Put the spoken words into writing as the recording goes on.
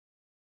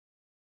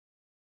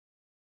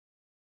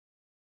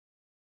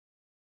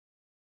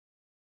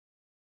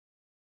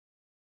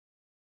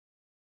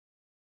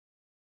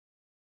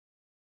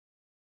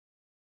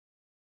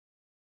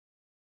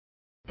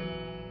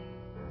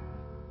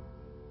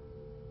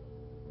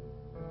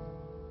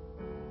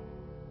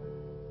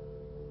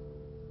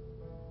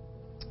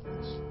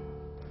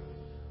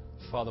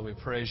Father, we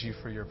praise you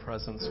for your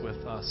presence with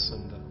us.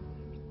 And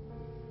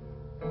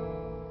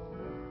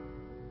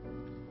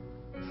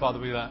Father,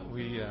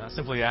 we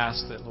simply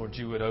ask that, Lord,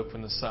 you would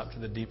open us up to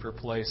the deeper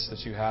place that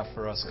you have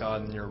for us,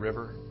 God, in your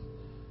river.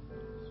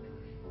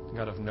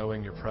 God, of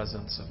knowing your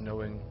presence, of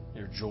knowing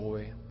your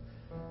joy,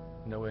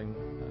 knowing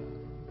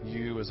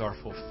you as our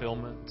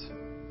fulfillment.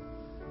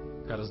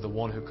 God, as the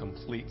one who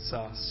completes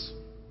us.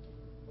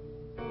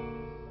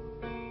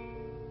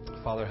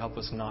 Father, help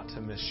us not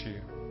to miss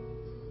you.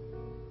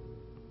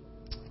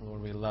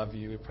 Lord, we love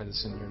you. We pray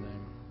this in your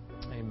name.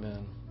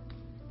 Amen.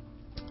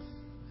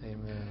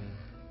 Amen.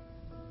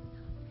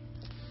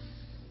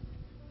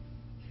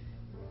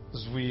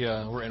 As we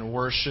were in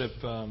worship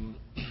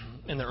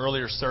in the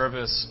earlier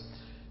service,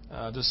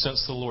 just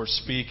sensed the Lord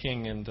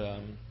speaking, and I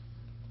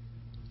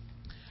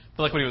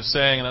feel like what he was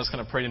saying, and I was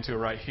kind of prayed into it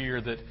right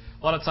here, that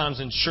a lot of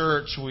times in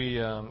church, we,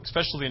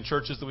 especially in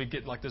churches that we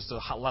get like this,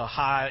 a lot of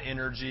high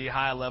energy,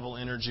 high level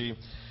energy,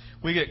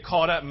 we get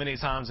caught up many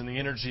times in the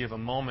energy of a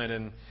moment,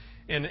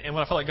 and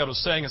what I felt like God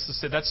was saying is to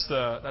say that's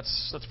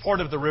part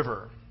of the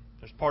river.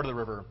 There's part of the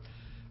river.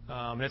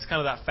 And it's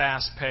kind of that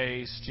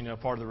fast-paced,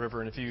 part of the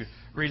river. And if you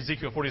read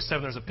Ezekiel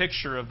 47, there's a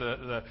picture of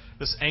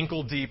this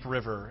ankle-deep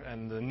river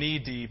and the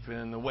knee-deep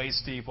and the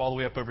waist-deep, all the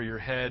way up over your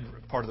head,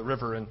 part of the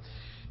river. And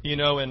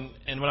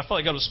when I felt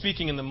like God was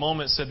speaking in the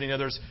moment, said,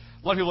 there's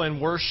a lot of people in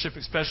worship,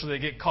 especially, they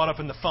get caught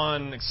up in the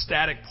fun,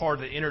 ecstatic part,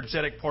 the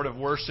energetic part of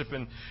worship,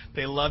 and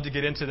they love to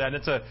get into that.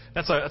 And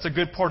that's a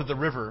good part of the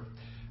river.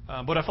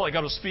 But I felt like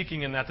God was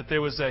speaking in that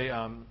there was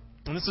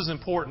and this is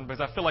important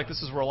because I feel like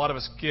this is where a lot of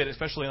us get,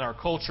 especially in our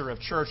culture of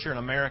church here in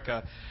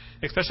America,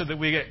 especially that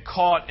we get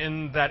caught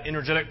in that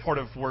energetic part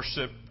of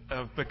worship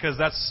because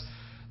that's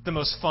the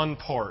most fun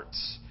part.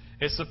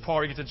 It's the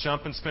part you get to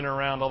jump and spin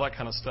around, all that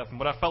kind of stuff. And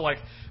what I felt like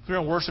we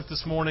were in worship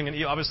this morning,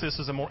 and obviously this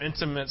is a more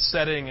intimate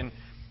setting, and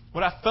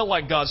what I felt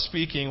like God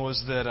speaking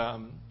was that,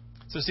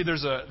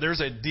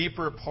 there's a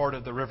deeper part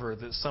of the river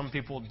that some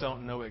people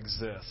don't know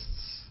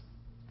exists.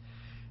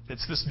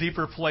 It's this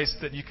deeper place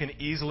that you can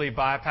easily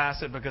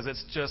bypass it because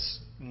it's just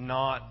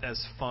not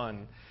as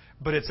fun.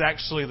 But it's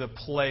actually the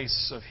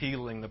place of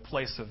healing, the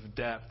place of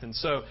depth. And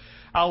so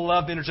I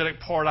love the energetic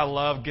part. I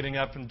love getting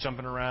up and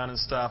jumping around and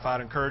stuff.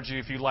 I'd encourage you,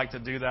 if you'd like to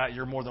do that,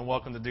 you're more than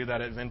welcome to do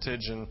that at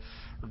Vintage and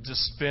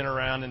just spin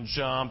around and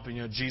jump.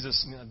 And,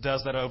 Jesus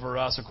does that over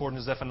us according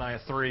to Zephaniah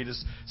 3,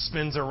 just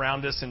spins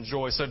around us in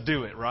joy. So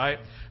do it, right?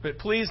 But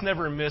please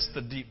never miss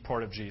the deep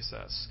part of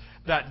Jesus.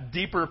 That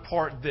deeper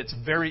part that's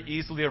very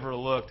easily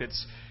overlooked.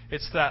 It's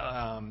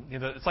that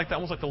it's like that,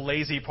 almost like the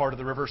lazy part of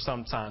the river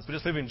sometimes, but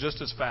it's moving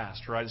just as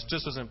fast, right? It's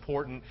just as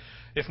important,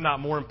 if not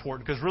more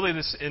important, because really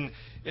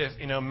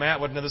Matt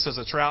would know this as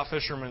a trout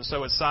fisherman.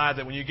 So aside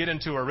that when you get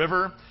into a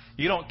river,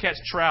 you don't catch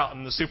trout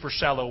in the super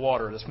shallow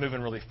water that's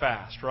moving really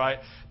fast, right?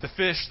 The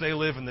fish, they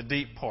live in the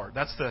deep part.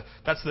 That's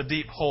the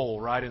deep hole,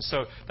 right? And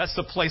so that's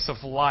the place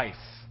of life.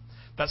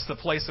 That's the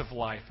place of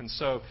life. And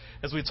so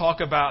as we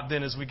talk about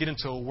then, as we get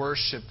into a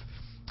worship,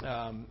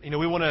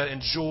 we want to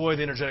enjoy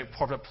the energetic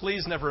part, but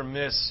please never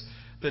miss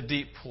the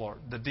deep part,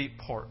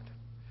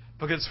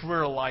 because it's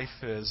where life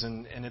is,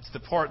 and it's the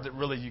part that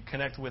really you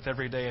connect with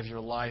every day of your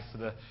life,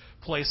 the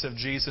place of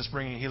Jesus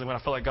bringing healing. What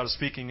I feel like God is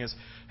speaking is,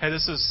 hey,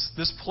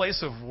 this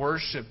place of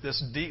worship,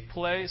 this deep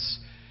place,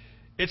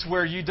 it's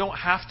where you don't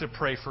have to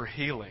pray for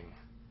healing,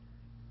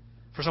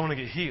 for someone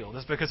to get healed.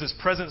 It's because His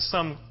presence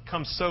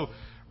comes so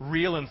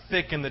real and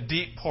thick in the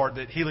deep part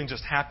that healing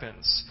just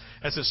happens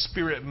as His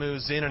Spirit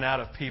moves in and out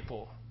of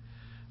people.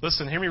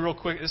 Listen, hear me real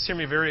quick. Just hear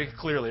me very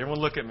clearly. Everyone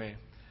look at me.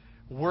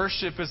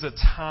 Worship is a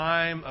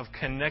time of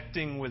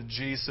connecting with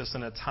Jesus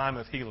and a time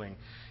of healing.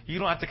 You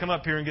don't have to come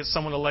up here and get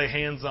someone to lay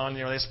hands on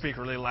you or they speak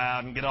really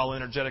loud and get all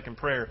energetic in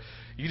prayer.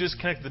 You just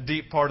connect the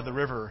deep part of the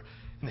river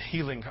and the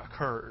healing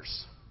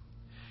occurs.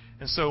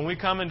 And so when we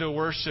come into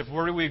worship,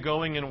 where are we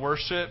going in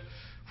worship?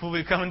 Will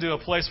we come into a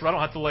place where I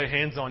don't have to lay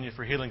hands on you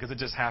for healing because it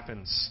just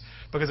happens?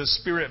 Because the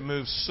Spirit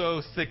moves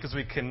so thick as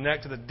we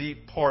connect to the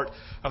deep part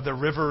of the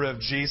river of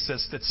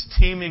Jesus that's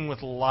teeming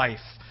with life,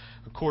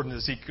 according to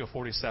Ezekiel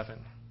 47.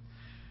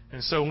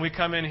 And so when we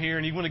come in here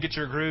and you want to get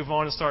your groove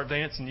on and start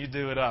dancing, you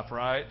do it up,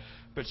 right?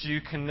 But you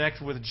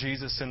connect with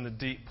Jesus in the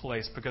deep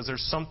place because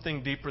there's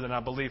something deeper than I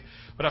believe.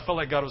 But I felt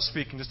like God was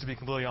speaking, just to be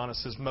completely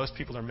honest, is most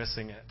people are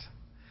missing it.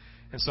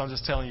 And so I'm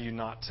just telling you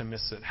not to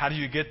miss it. How do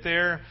you get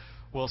there?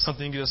 Well,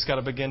 something you just got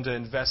to begin to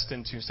invest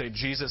into. Say,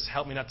 Jesus,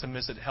 help me not to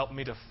miss it. Help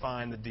me to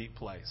find the deep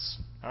place.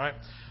 All right?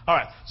 All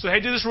right. So, hey,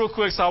 do this real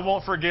quick so I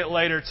won't forget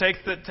later.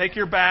 Take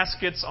your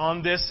baskets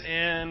on this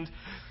end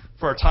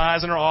for our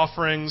tithes and our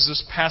offerings.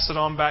 Just pass it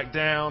on back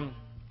down.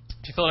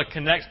 If you fill out a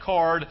Connect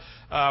card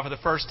for the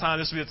first time,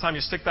 this will be the time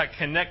you stick that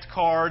Connect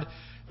card.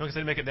 I'm going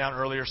to make it down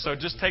earlier. So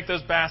just take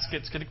those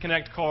baskets, get a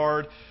Connect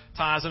card,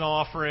 tithes and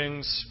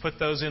offerings, put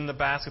those in the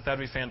basket. That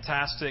would be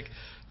fantastic.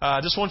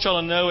 Just want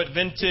y'all to know at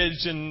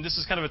Vintage, and this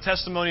is kind of a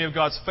testimony of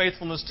God's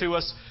faithfulness to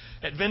us,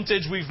 At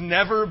Vintage, we've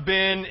never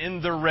been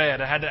in the red.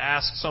 I had to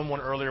ask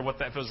someone earlier what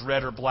that, if it was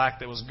red or black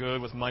that was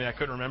good with money. I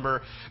couldn't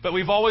remember. But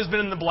we've always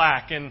been in the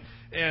black, and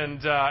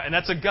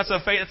that's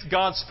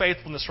God's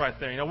faithfulness right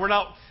there. You know, we're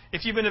not.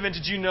 If you've been to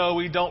Vintage, you know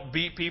we don't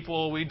beat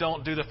people. We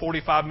don't do the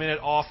 45-minute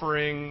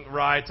offering,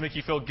 right, to make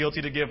you feel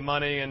guilty to give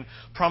money and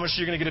promise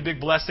you're going to get a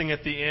big blessing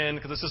at the end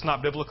because it's just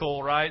not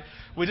biblical, right?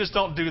 We just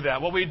don't do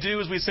that. What we do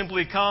is we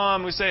simply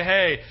come, we say,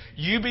 hey,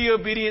 you be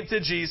obedient to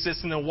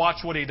Jesus and then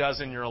watch what He does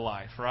in your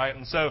life, right?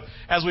 And so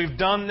as we've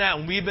done that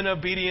and we've been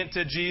obedient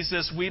to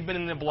Jesus, we've been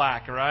in the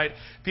black, right?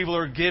 People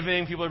are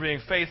giving, people are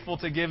being faithful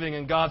to giving,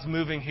 and God's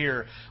moving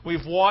here.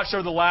 We've watched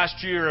over the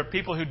last year of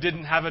people who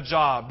didn't have a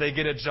job, they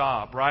get a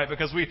job, right?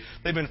 Because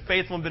they've been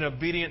faithful and been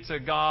obedient to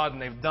God,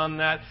 and they've done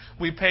that.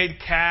 We paid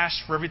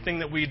cash for everything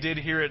that we did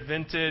here at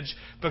Vintage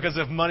because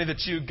of money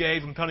that you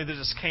gave and money that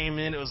just came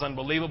in. It was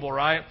unbelievable,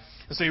 right?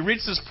 And so you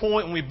reach this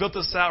point when we built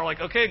this out, we're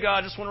like, okay, God,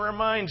 I just want to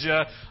remind you,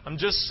 I'm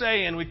just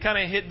saying, we kind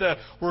of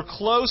we're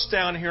close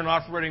down here in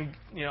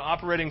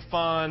operating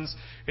funds.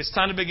 It's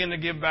time to begin to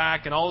give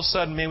back. And all of a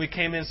sudden, man, we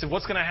came in and said,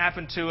 what's going to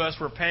happen to us?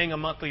 We're paying a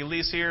monthly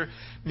lease here.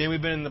 Man,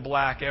 we've been in the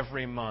black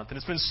every month. And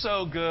it's been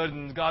so good,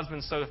 and God's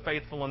been so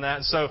faithful in that.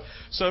 And so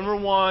number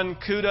one,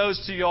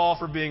 kudos to y'all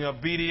for being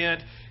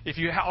obedient. If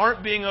you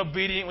aren't being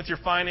obedient with your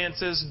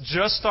finances,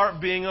 just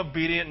start being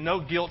obedient. No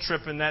guilt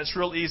trip in that. It's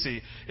real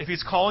easy. If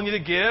He's calling you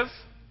to give,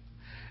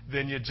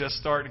 then you just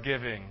start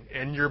giving,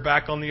 and you're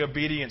back on the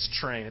obedience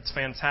train. It's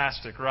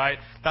fantastic, right?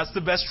 That's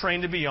the best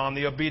train to be on,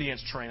 the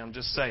obedience train, I'm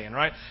just saying,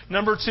 right?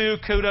 Number two,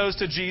 kudos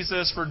to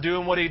Jesus for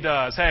doing what He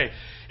does. Hey,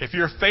 if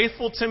you're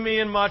faithful to me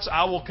in much,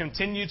 I will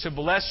continue to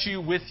bless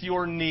you with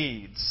your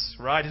needs,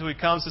 right? So He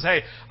comes and says,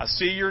 hey, I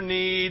see your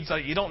needs.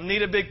 You don't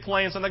need a big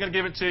plane, so I'm not going to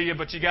give it to you,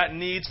 but you got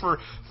needs for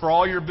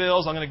all your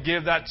bills. I'm going to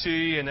give that to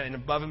you, and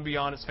above and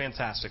beyond, it's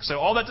fantastic. So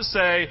all that to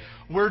say,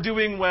 we're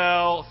doing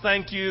well.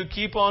 Thank you.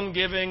 Keep on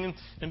giving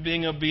and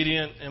being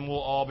obedient, and we'll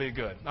all be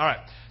good. All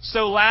right.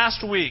 So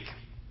last week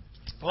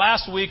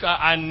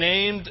I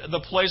named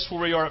the place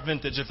where we are at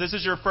Vintage. If this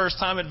is your first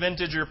time at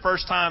Vintage, your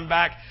first time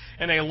back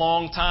in a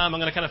long time, I'm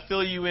going to kind of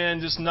fill you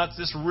in just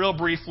real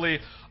briefly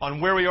on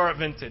where we are at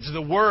Vintage.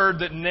 The word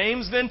that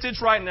names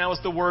Vintage right now is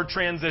the word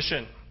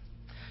transition.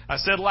 I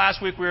said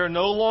last week we're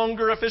no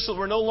longer a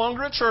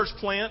church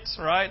plant,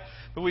 right?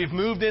 But we've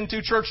moved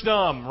into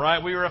churchdom,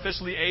 right? We were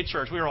officially a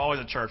church. We were always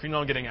a church. You know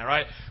what I'm getting at,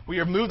 right? We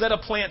have moved out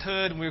of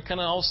planthood, and we're kind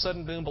of all of a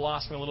sudden boom,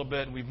 blossoming a little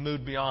bit, and we've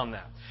moved beyond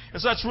that.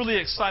 And so that's really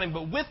exciting.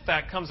 But with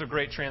that comes a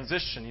great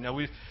transition. You know,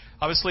 we've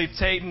obviously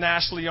Tate and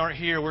Ashley aren't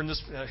here. We're in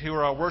this, who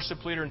are our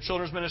worship leader and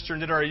children's minister and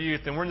did our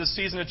youth, and we're in this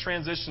season of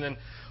transition, and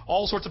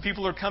all sorts of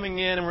people are coming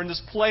in, and we're in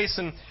this place.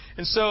 And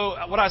so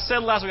what I said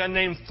last week, I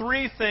named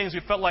 3 things we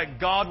felt like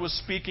God was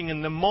speaking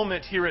in the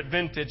moment here at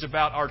Vintage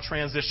about our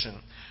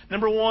transition.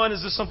 Number 1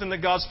 is this something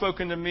that God's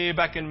spoken to me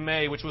back in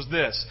May, which was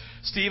this.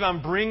 Steve,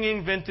 I'm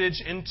bringing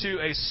Vintage into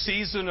a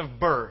season of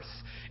birth.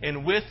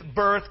 And with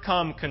birth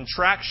come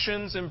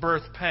contractions and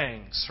birth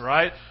pangs,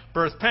 right?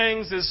 Birth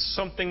pangs is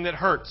something that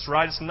hurts,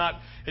 right?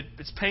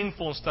 It's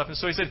painful and stuff. And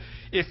so he said,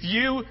 if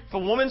a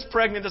woman's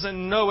pregnant,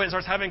 doesn't know it, and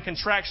starts having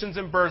contractions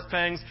and birth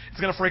pangs,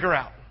 it's going to freak her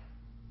out.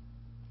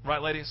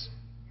 Right, ladies?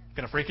 It's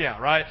going to freak you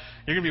out, right?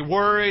 You're going to be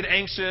worried,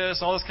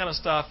 anxious, all this kind of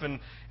stuff. And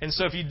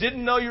so if you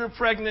didn't know you were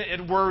pregnant,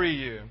 it'd worry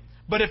you.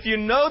 But if you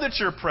know that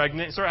you're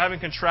pregnant and start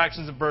having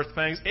contractions and birth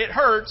pangs, it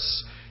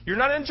hurts. You're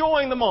not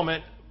enjoying the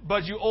moment,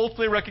 but you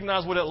ultimately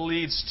recognize what it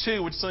leads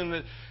to,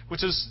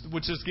 which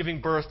is giving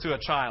birth to a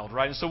child,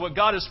 right? And so what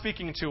God is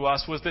speaking to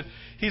us was that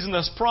He's in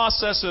this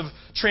process of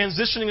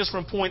transitioning us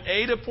from point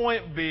A to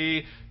point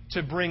B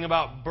to bring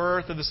about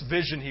birth of this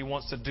vision He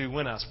wants to do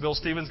in us. Bill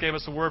Stevens gave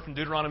us a word from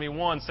Deuteronomy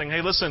 1 saying,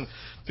 hey, listen,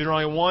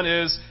 Deuteronomy 1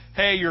 is,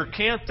 hey, you're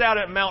camped out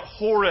at Mount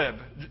Horeb,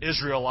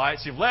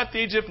 Israelites. You've left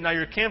Egypt, now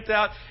you're camped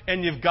out,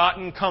 and you've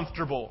gotten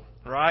comfortable.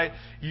 Right?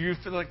 You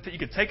feel like you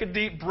could take a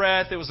deep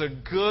breath. It was a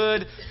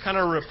good kind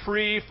of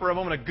reprieve for a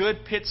moment, a good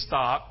pit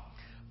stop.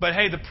 But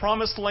hey, the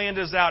promised land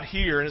is out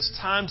here, and it's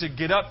time to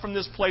get up from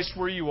this place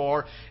where you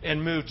are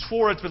and move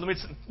towards it. But let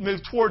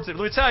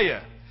me tell you,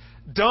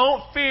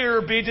 don't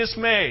fear, be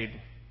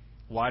dismayed.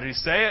 Why did He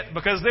say it?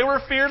 Because they were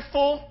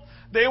fearful,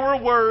 they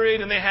were worried,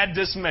 and they had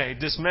dismay.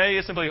 Dismay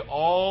is simply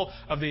all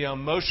of the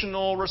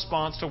emotional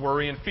response to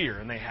worry and fear,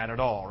 and they had it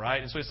all,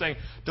 right? And so He's saying,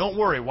 don't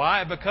worry.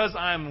 Why? Because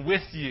I'm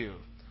with you.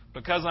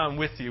 Because I'm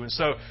with you. And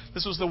so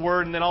this was the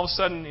word. And then all of a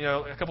sudden,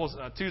 a couple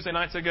of Tuesday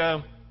nights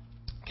ago,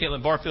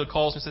 Caitlin Barfield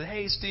calls me and said,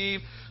 hey,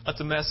 Steve,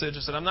 left a message. I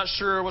said, I'm not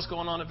sure what's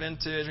going on at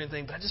Vintage or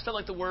anything, but I just felt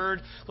like the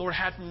word the Lord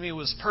had for me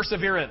was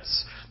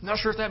perseverance. I'm not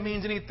sure if that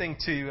means anything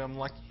to you. I'm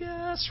like,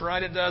 yes,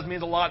 right, it does. It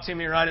means a lot to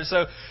me, right? And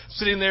so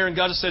sitting there, and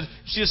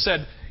she just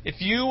said, if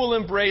you will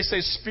embrace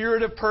a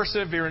spirit of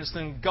perseverance,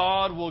 then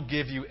God will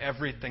give you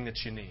everything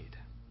that you need.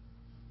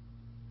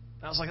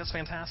 And I was like, that's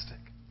fantastic.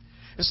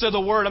 And so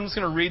the word, I'm just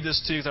going to read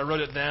this to you because I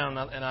wrote it down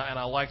and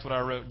I liked what I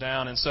wrote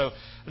down. And so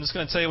I'm just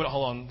going to tell you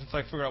hold on, if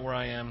I figure out where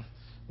I am.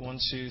 1,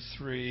 2,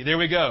 3. There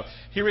we go.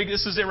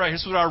 This is it right here.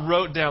 This is what I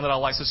wrote down that I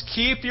like. It says,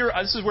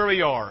 this is where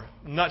we are.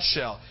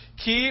 Nutshell.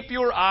 Keep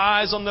your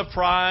eyes on the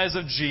prize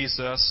of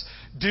Jesus.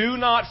 Do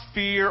not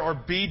fear or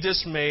be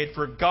dismayed,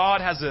 for God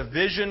has a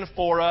vision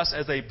for us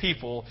as a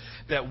people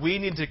that we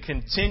need to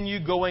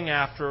continue going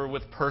after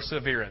with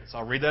perseverance.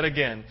 I'll read that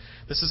again.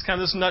 This is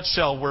kind of this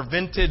nutshell where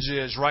Vintage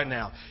is right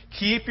now.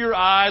 Keep your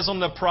eyes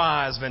on the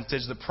prize,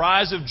 Vintage, the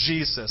prize of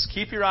Jesus.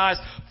 Keep your eyes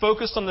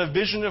focused on the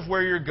vision of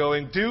where you're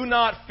going. Do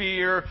not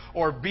fear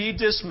or be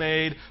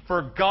dismayed,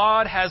 for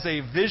God has a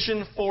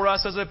vision for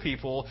us as a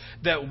people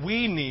that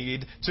we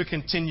need to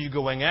continue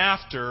going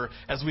after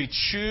as we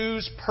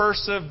choose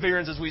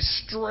perseverance, as we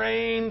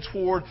strain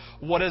toward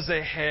what is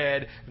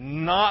ahead,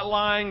 not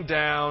lying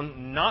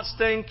down, not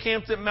staying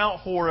camped at Mount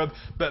Horeb,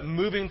 but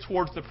moving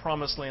towards the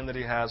promised land that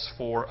He has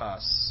for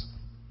us.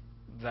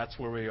 That's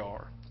where we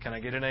are. Can I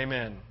get an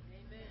amen?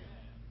 Amen.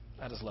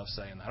 I just love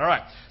saying that. All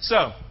right.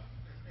 So,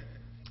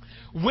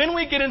 when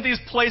we get into these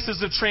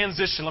places of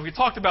transition, like we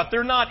talked about,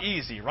 they're not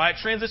easy, right?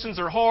 Transitions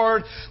are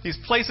hard. These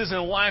places in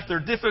life, they're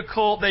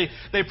difficult.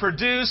 They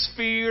produce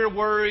fear,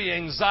 worry,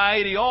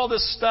 anxiety, all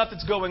this stuff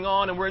that's going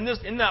on, and we're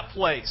in that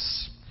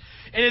place.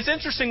 And it's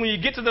interesting when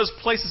you get to those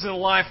places in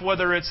life,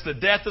 whether it's the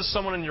death of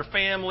someone in your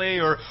family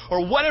or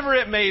whatever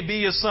it may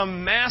be, is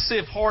some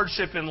massive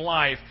hardship in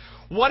life.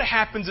 What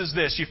happens is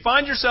this. You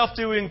find yourself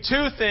doing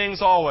two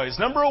things always.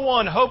 Number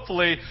one,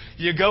 hopefully,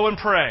 you go and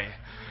pray.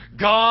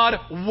 God,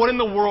 what in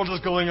the world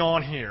is going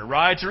on here,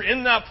 right? You're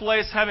in that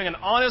place having an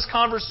honest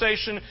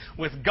conversation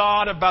with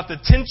God about the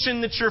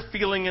tension that you're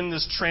feeling in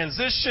this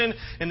transition,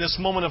 in this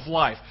moment of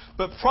life.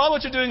 But probably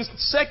what you're doing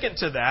second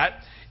to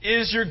that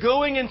is you're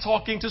going and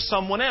talking to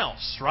someone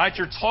else, right?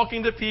 You're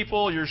talking to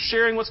people, you're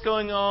sharing what's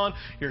going on,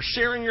 you're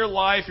sharing your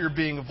life, you're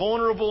being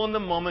vulnerable in the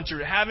moment,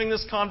 you're having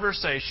this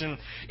conversation.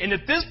 And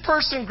if this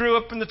person grew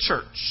up in the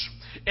church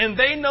and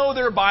they know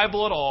their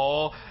Bible at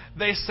all,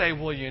 they say,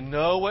 well, you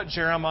know what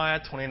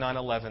Jeremiah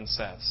 29:11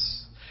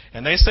 says.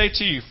 And they say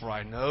to you, for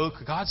I know,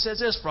 God says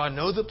this, for I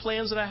know the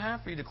plans that I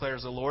have for you,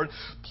 declares the Lord,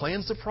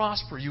 plans to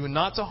prosper you and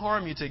not to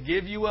harm you, to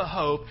give you a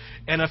hope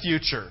and a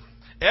future.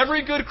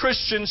 Every good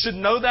Christian should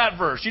know that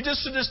verse. You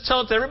should just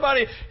tell it to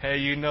everybody, hey,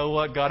 you know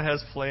what? God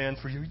has planned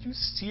for you. Are you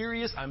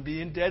serious? I'm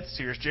being dead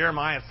serious.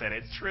 Jeremiah said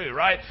it. It's true,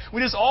 right?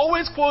 We just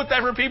always quote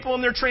that for people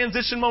in their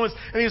transition moments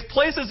and these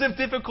places of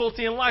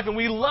difficulty in life. And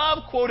we love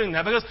quoting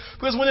that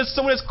because when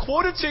it's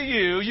quoted to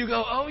you, you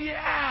go, oh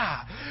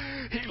yeah,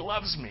 He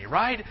loves me,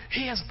 right?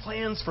 He has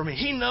plans for me.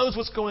 He knows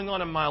what's going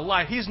on in my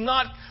life. He's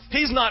not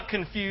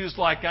confused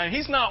like I am.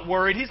 He's not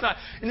worried.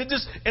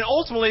 And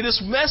ultimately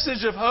this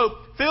message of hope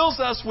fills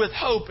us with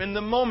hope in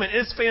the moment.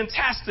 It's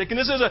fantastic. And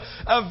this is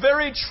a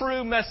very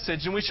true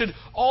message. And we should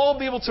all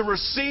be able to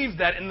receive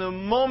that in the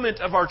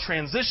moment of our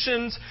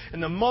transitions, in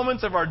the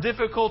moments of our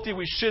difficulty.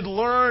 We should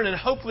learn and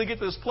hopefully get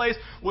to this place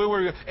where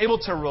we're able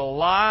to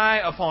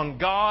rely upon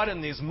God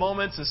in these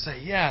moments and say,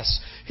 yes,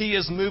 He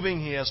is moving.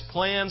 He has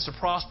plans to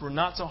prosper,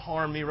 not to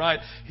harm me, right?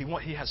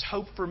 He has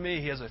hope for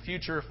me. He has a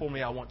future for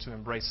me. I want to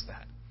embrace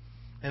that.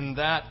 And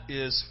that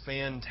is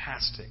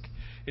fantastic.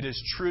 It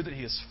is true that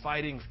He is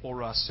fighting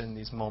for us in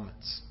these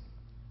moments.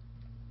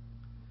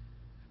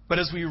 But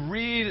as we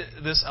read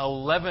this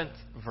 11th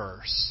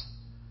verse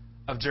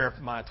of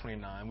Jeremiah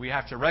 29, we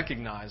have to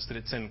recognize that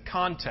it's in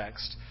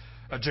context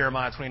of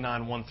Jeremiah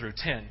 29, 1 through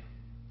 10.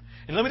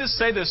 And let me just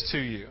say this to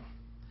you.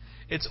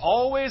 It's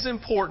always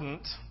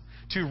important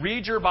to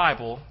read your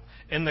Bible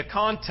in the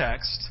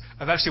context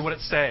of actually what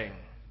it's saying,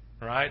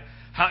 right?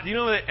 Do you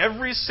know that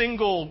every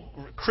single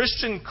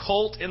Christian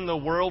cult in the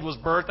world was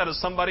birthed out of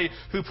somebody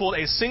who pulled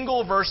a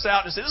single verse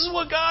out and said, this is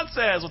what God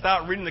says,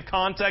 without reading the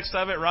context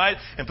of it, right?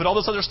 And put all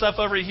this other stuff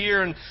over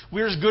here, and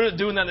we're just good at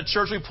doing that in the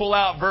church. We pull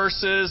out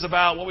verses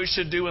about what we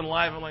should do in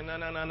life. I'm like,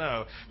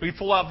 no. We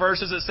pull out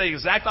verses that say the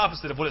exact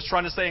opposite of what it's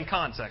trying to say in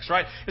context,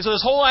 right? And so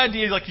this whole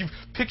idea, like you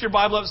pick your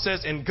Bible up, it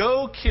says, and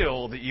go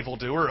kill the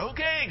evildoer.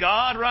 Okay,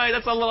 God, right?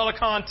 That's a lot of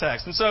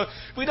context. And so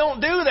we don't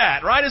do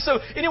that, right? And so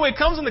anyway, it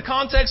comes in the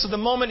context of the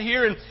moment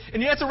here.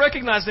 And you have to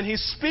recognize that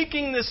he's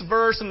speaking this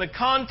verse in the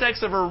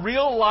context of a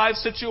real life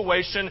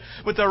situation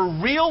with a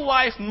real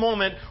life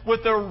moment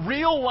with a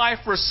real life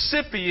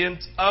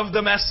recipient of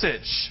the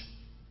message.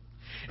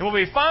 And what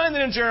we find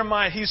that in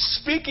Jeremiah, he's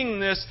speaking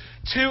this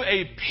to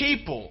a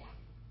people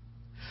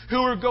who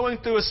are going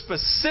through a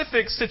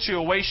specific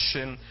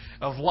situation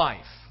of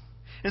life.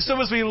 And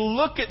so as we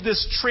look at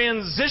this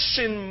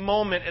transition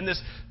moment in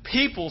this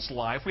people's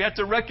life, we have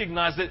to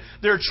recognize that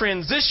their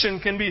transition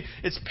can be,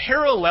 it's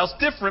parallels,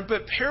 different,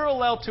 but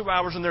parallel to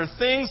ours. And there are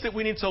things that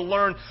we need to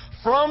learn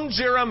from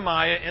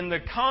Jeremiah in the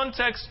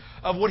context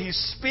of what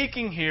he's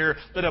speaking here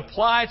that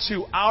apply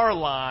to our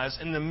lives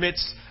in the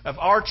midst of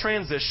our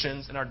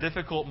transitions and our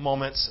difficult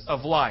moments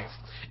of life.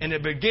 And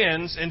it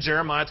begins in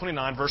Jeremiah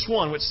 29, verse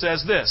 1, which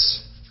says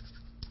this.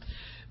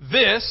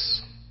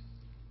 This,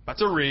 about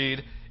to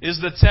read, is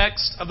the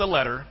text of the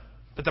letter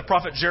that the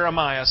prophet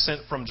Jeremiah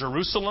sent from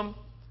Jerusalem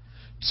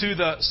to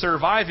the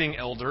surviving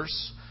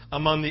elders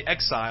among the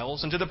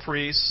exiles and to the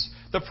priests,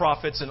 the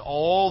prophets, and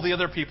all the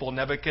other people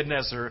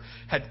Nebuchadnezzar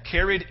had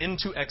carried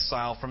into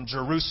exile from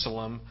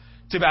Jerusalem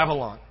to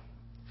Babylon.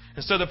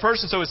 And so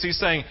he's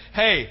saying,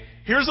 hey,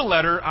 here's a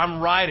letter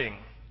I'm writing.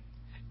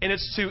 And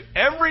it's to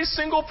every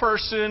single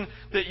person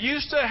that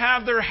used to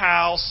have their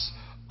house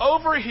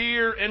over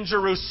here in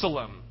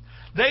Jerusalem.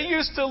 They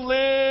used to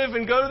live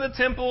and go to the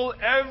temple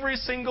every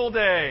single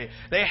day.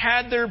 They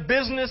had their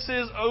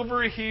businesses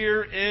over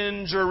here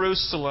in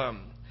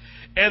Jerusalem.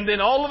 And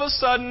then all of a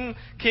sudden,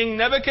 King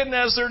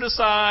Nebuchadnezzar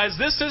decides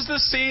this is the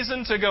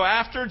season to go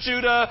after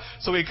Judah.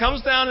 So he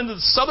comes down into the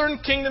southern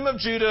kingdom of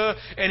Judah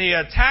and he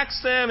attacks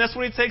them. That's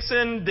when he takes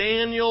in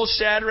Daniel,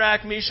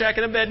 Shadrach, Meshach,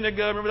 and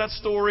Abednego. Remember that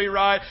story,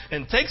 right?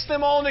 And takes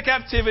them all into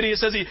captivity. It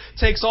says he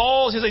takes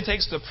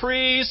the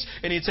priests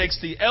and he takes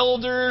the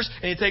elders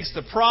and he takes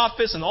the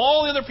prophets and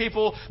all the other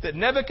people that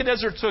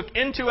Nebuchadnezzar took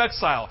into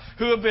exile,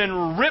 who have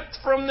been ripped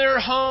from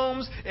their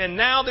homes and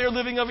now they're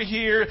living over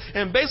here.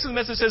 And basically the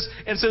message says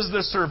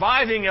the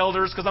surviving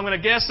elders, because I'm going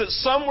to guess that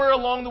somewhere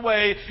along the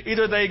way,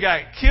 either they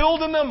got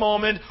killed in the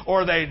moment,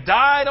 or they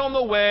died on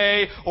the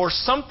way, or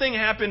something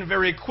happened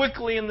very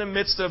quickly in the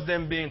midst of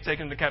them being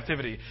taken into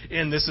captivity.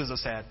 And this is a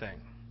sad thing.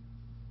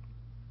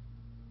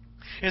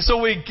 And so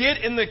we get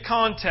in the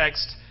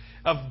context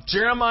of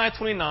Jeremiah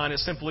 29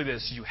 is simply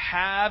this. You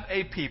have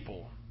a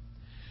people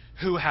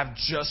who have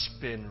just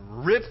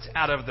been ripped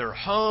out of their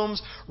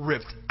homes,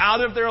 ripped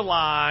out of their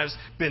lives,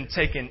 been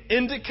taken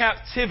into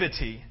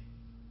captivity,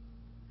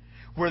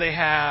 where they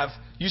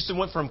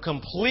went from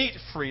complete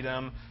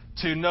freedom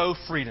to no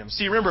freedom.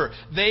 See, remember,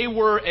 they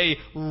were a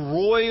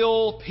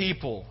royal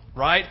people,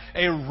 right?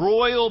 A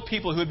royal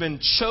people who had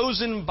been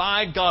chosen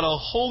by God, a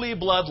holy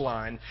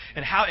bloodline.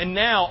 And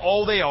now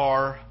all they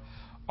are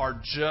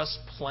just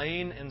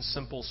plain and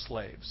simple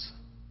slaves.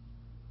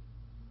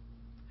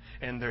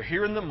 And they're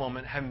here in the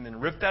moment, having been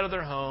ripped out of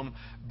their home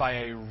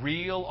by a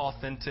real,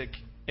 authentic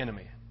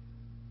enemy.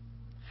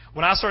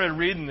 When I started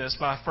reading this,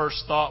 my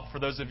first thought, for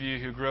those of you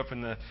who grew up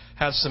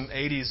have some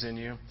 80s in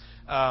you,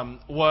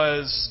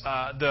 was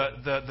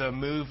the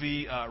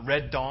movie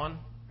Red Dawn.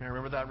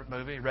 Remember that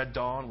movie, Red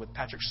Dawn, with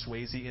Patrick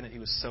Swayze in it? He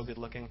was so good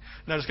looking.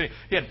 No, just kidding.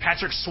 He had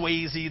Patrick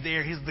Swayze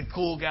there. He's the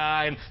cool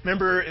guy. And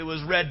remember, it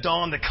was Red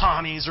Dawn. The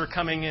commies were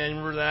coming in.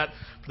 Remember that?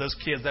 For those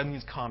kids, that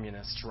means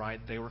communists, right?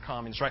 They were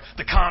communists, right?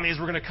 The commies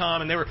were going to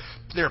come, and they were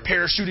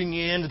parachuting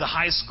into the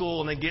high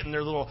school, and they get in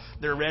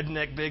their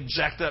redneck, big,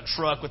 jacked up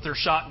truck with their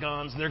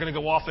shotguns, and they're going to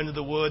go off into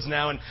the woods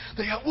now, and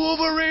they got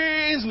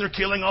Wolverines, and they're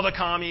killing all the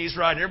commies,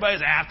 right? And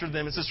everybody's after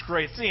them. It's this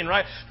great scene,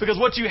 right? Because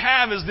what you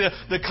have is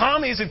the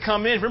commies had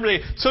come in. Remember, they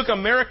took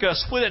America,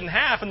 split it in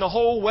half, and the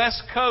whole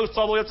West Coast,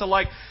 all the way up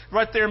to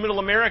right there in middle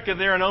America,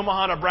 there in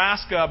Omaha,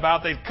 Nebraska,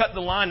 they'd cut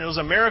the line. It was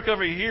America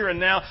over here, and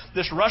now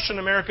this Russian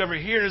America over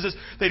here. And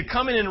they'd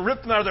come in and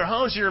ripped them out of their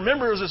homes. You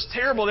remember, it was just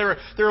terrible.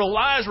 Their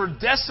lives were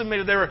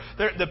decimated.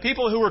 The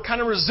people who were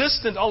kind of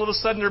resistant, all of a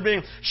sudden, they're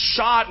being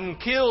shot and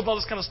killed, all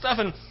this kind of stuff.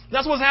 And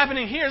that's what's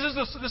happening here. This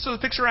is the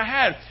picture I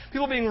had.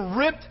 People being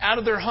ripped out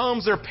of their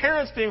homes, their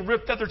parents being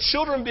ripped out, their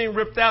children being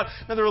ripped out.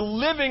 Now they're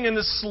living in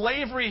this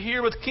slavery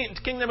here with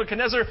King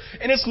Nebuchadnezzar,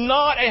 and it's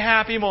not a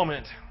happy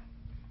moment.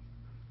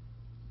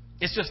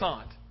 It's just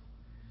not.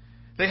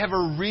 They have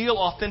a real,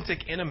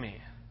 authentic enemy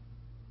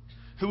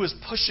who is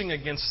pushing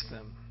against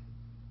them.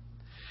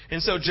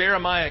 And so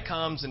Jeremiah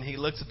comes and he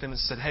looks at them and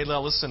said, hey,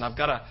 listen,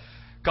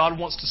 God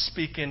wants to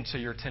speak into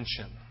your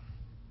tension.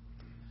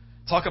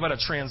 Talk about a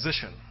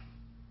transition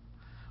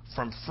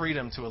from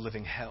freedom to a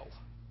living hell.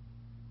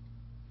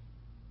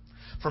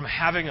 From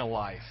having a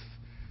life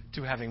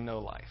to having no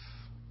life.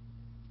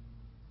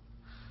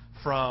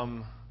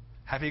 From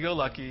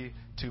happy-go-lucky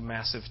to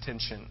massive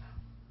tension.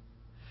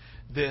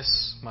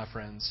 This, my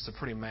friends, is a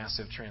pretty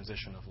massive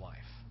transition of life.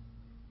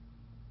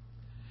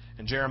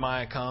 And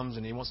Jeremiah comes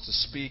and he wants to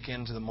speak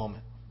into the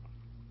moment.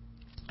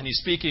 And he's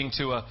speaking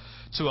to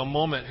a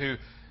moment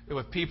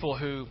with people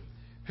who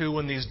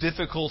when these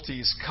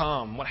difficulties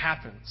come, what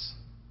happens?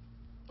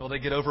 Well, they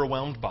get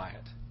overwhelmed by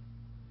it.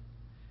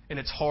 And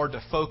it's hard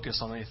to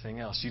focus on anything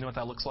else. You know what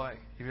that looks like?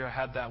 Have you ever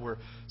had that where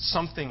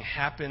something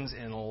happens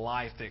in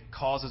life that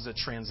causes a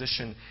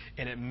transition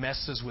and it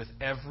messes with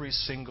every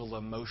single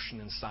emotion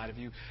inside of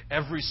you,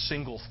 every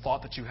single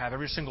thought that you have,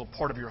 every single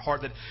part of your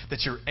heart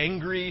that you're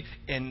angry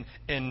and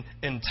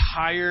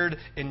tired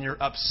and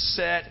you're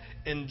upset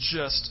and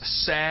just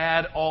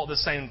sad all at the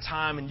same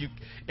time,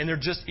 and they're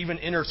just even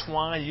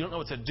intertwined. You don't know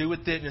what to do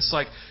with it, and it's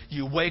like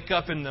you wake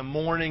up in the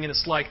morning and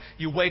it's like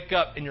you wake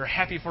up and you're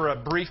happy for a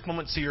brief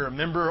moment, so you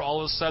remember all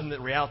of a sudden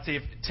that reality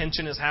of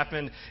tension has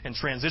happened and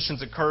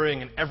transitions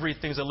occurring and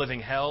everything's a living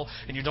hell,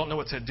 and you don't know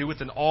what to do with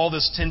it, and all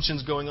this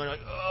tension's going on,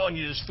 and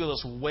you just feel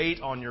this weight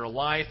on your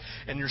life,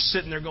 and you're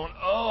sitting there going,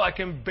 I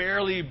can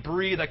barely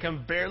breathe, I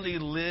can barely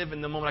live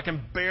in the moment, I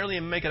can barely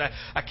make it,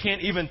 I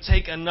can't even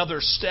take another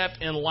step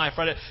in life,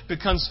 right? It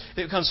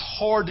becomes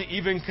hard to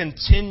even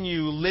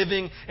continue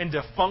living and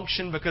to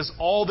function because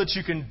all that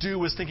you can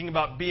do is thinking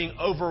about being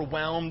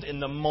overwhelmed in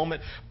the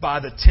moment by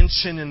the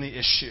tension and the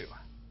issue.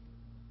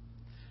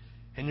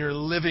 And you're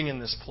living in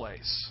this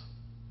place.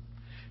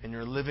 And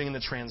you're living in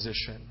the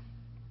transition.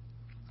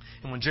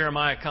 And when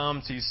Jeremiah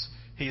comes,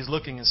 he's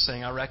looking and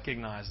saying, I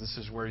recognize this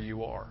is where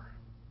you are.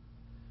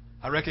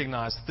 I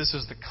recognize that this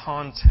is the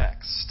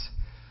context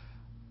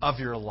of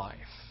your life.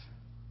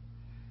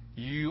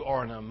 You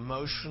are an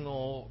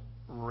emotional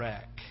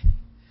wreck.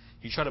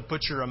 You try to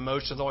put your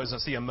emotions, always I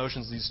see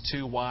emotions, these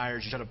two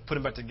wires, you try to put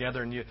them back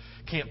together and you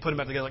can't put them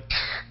back together. Like,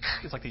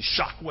 it's like these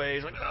shock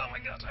waves. Like, oh my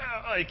God,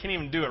 you can't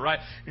even do it, right?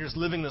 You're just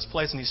living this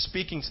place and he's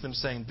speaking to them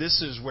saying,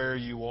 this is where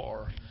you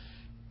are.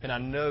 And I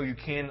know you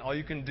can, all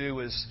you can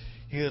do is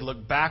you either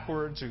look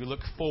backwards or you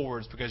look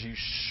forwards because you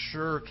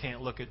sure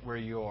can't look at where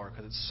you are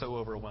because it's so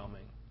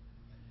overwhelming.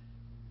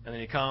 And then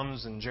he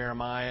comes in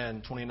Jeremiah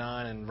in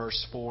 29 and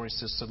verse 4, he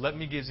says, so let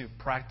me give you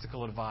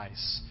practical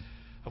advice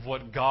of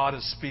what God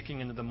is speaking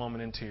into the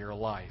moment into your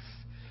life.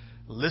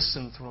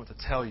 Listen to what to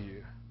tell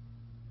you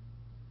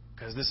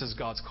because this is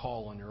God's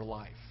call on your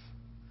life.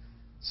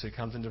 So he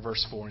comes into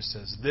verse 4 and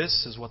says,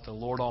 this is what the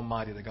Lord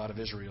Almighty, the God of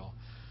Israel,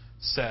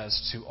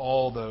 says to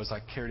all those I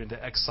carried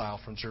into exile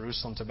from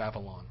Jerusalem to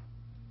Babylon.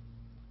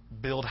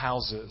 Build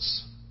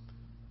houses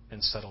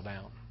and settle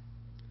down.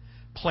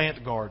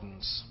 Plant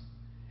gardens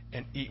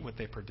and eat what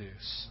they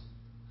produce.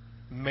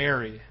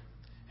 Marry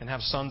and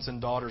have sons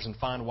and daughters and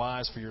find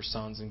wives for your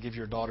sons and give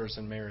your daughters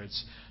in marriage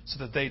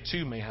so that they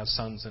too may have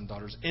sons and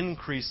daughters.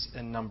 Increase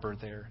in number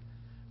there.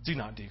 Do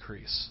not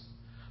decrease.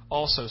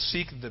 Also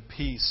seek the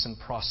peace and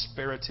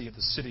prosperity of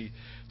the city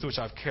to which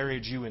I've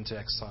carried you into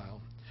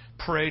exile.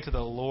 Pray to the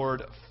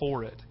Lord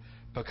for it,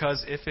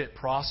 because if it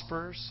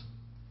prospers,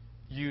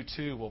 you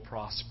too will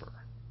prosper.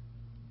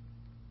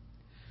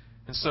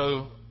 And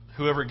so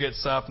whoever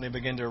gets up and they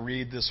begin to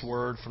read this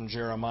word from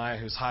Jeremiah,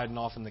 who's hiding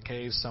off in the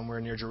cave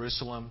somewhere near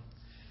Jerusalem,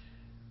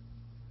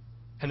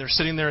 and they're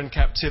sitting there in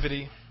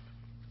captivity,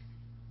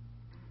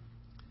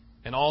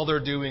 and all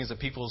they're doing is the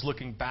people is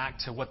looking back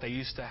to what they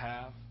used to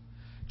have,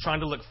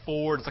 trying to look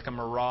forward. It's like a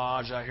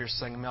mirage out here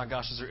saying, my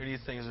gosh, is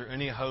there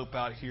any hope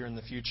out here in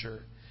the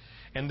future?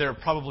 And they're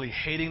probably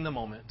hating the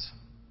moment.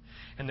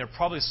 And they're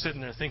probably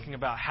sitting there thinking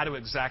about how to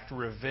exact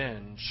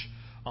revenge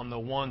on the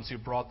ones who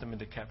brought them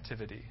into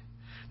captivity.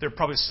 They're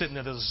probably sitting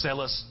there, those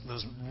zealous,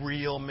 those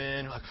real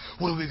men, like,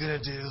 what are we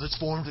going to do? Let's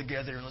form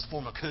together and let's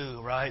form a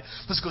coup, right?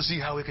 Let's go see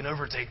how we can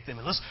overtake them.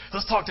 And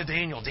let's talk to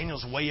Daniel.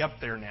 Daniel's way up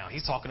there now.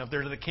 He's talking up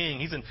there to the king.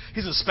 He's in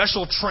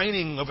special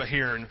training over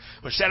here. And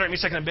with Shadrach,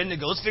 Meshach, and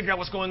Abednego, let's figure out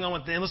what's going on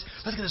with them. Let's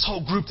get this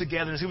whole group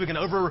together and see if we can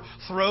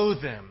overthrow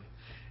them.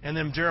 And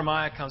then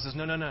Jeremiah comes and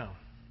says, no.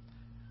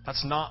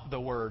 That's not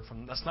the word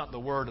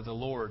of the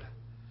Lord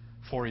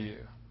for you.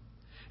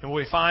 And what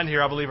we find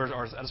here, I believe,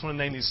 I just want to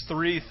name these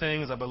three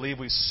things I believe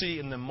we see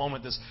in the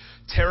moment, this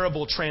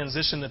terrible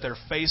transition that they're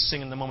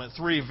facing in the moment.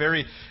 Three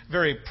very,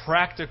 very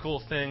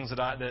practical things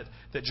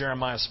that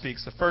Jeremiah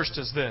speaks. The first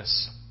is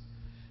this: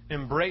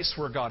 embrace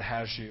where God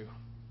has you.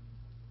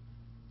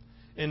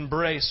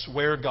 Embrace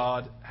where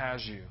God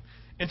has you.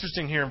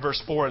 Interesting here in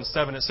verse 4 and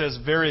 7, it says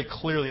very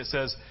clearly, it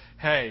says,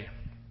 hey,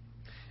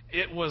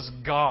 it was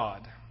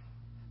God.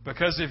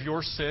 Because of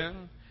your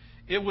sin,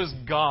 it was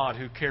God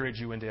who carried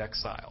you into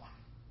exile.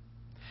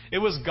 It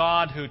was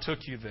God who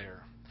took you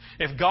there.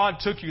 If God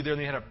took you there,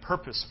 then He had a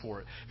purpose for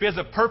it. If He has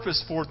a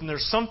purpose for it, then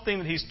there's something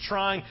that He's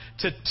trying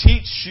to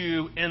teach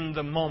you in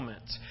the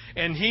moment.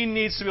 And He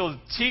needs to be able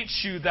to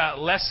teach you that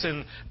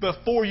lesson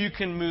before you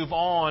can move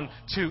on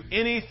to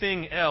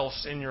anything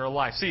else in your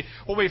life. See,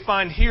 what we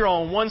find here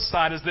on one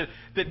side is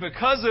that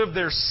because of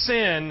their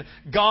sin,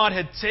 God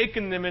had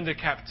taken them into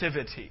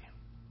captivity.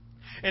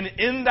 And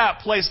in that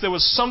place, there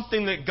was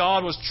something that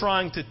God was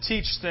trying to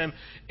teach them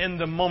in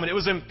the moment. It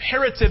was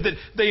imperative that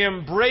they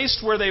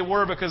embraced where they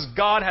were because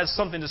God has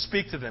something to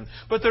speak to them.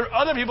 But there are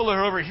other people that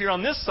are over here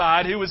on this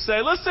side who would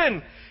say,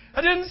 listen, I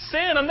didn't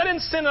sin. I'm not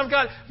in sin. I've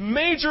got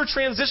major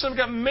transition. I've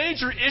got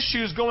major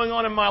issues going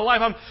on in my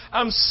life.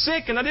 I'm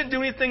sick and I didn't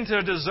do anything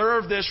to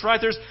deserve this, right?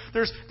 There's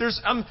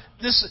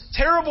this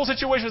terrible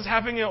situation that's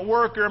happening at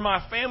work or in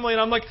my family, and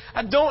I'm like,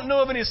 I don't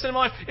know of any sin in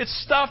my life. It's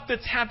stuff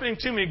that's happening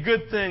to me.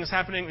 Good things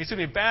happening,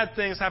 bad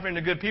things happening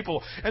to good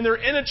people. And they're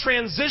in a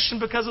transition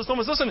because of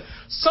this. Listen,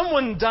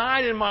 someone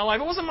died in my life.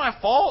 It wasn't my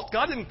fault.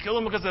 God didn't kill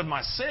them because of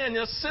my sin.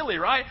 That's silly,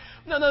 right?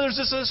 No, there's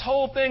just this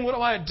whole thing. What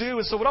do I do?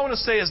 And so what I want to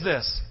say is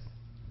this.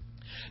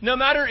 No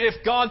matter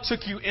if God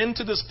took you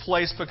into this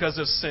place because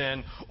of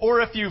sin, or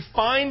if you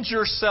find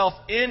yourself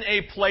in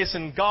a place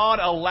and God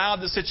allowed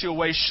the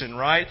situation,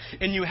 right,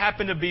 and you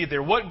happen to be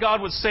there, what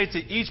God would say to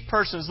each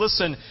person is,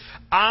 listen,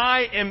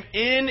 I am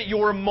in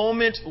your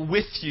moment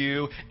with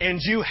you, and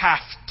you have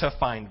to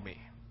find me.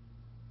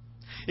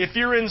 If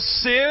you're in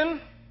sin,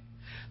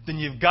 then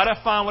you've got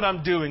to find what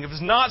I'm doing. If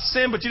it's not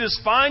sin, but you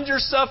just find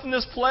yourself in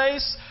this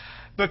place,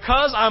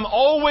 because I'm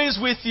always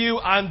with you,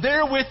 I'm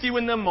there with you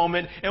in the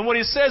moment. And what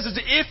He says is,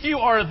 if you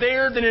are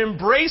there, then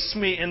embrace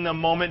me in the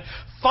moment.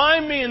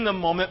 Find me in the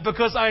moment,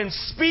 because I am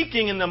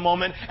speaking in the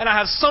moment and I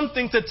have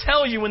something to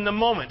tell you in the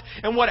moment.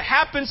 And what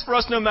happens for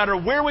us, no matter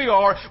where we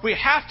are, we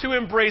have to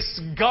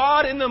embrace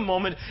God in the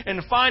moment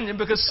and find Him,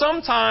 because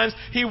sometimes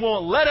He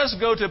won't let us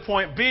go to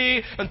point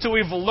B until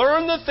we've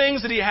learned the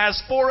things that He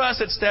has for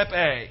us at step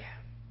A.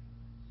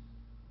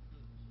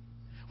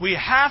 We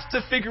have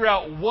to figure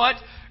out what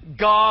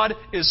God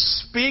is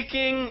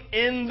speaking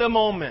in the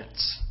moment.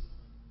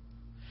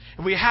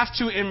 And we have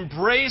to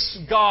embrace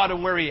God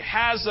and where He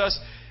has us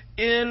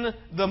in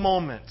the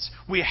moment.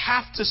 We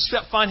have to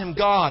find Him.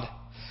 God,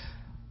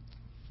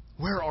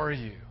 where are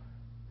you?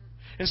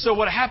 And so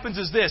what happens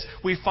is this.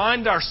 We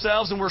find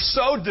ourselves and we're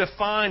so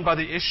defined by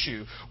the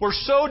issue. We're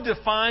so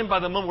defined by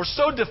the moment. We're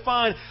so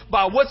defined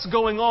by what's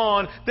going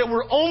on that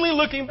we're only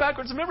looking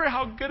backwards. Remember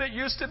how good it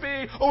used to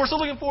be? Or we're still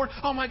looking forward.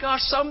 Oh my gosh,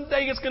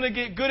 someday it's going to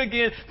get good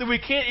again. That we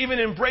can't even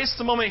embrace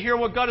the moment here.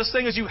 What God is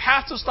saying is you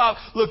have to stop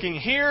looking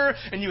here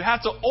and you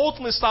have to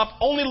ultimately stop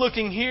only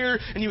looking here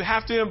and you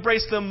have to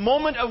embrace the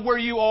moment of where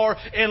you are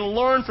and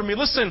learn from me.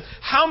 Listen,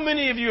 how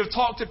many of you have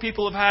talked to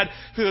people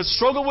who have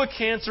struggled with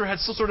cancer, had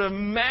some sort of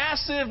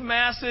massive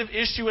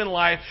issue in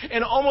life,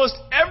 and almost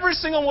every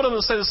single one of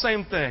them say the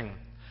same thing.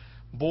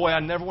 Boy, I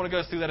never want to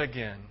go through that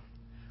again.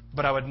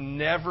 But I would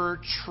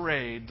never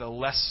trade the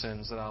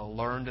lessons that I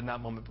learned in that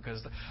moment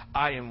because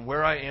I am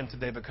where I am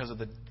today because of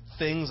the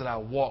things that I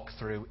walked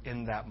through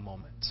in that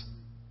moment.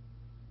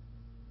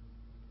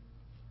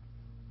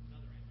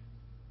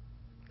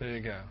 There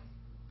you go.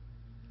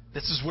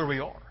 This is where we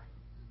are.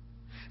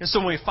 And so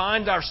when we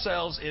find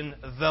ourselves in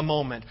the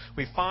moment,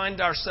 we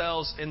find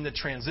ourselves in the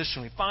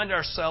transition, we find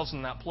ourselves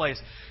in that place,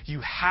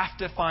 you have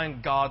to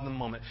find God in the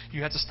moment.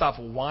 You have to stop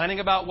whining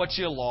about what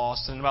you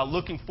lost and about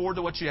looking forward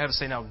to what you have and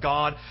say, now,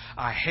 God,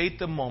 I hate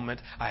the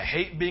moment. I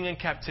hate being in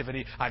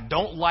captivity. I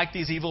don't like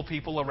these evil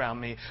people around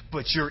me,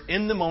 but you're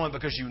in the moment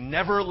because you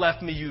never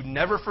left me. You've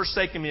never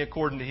forsaken me,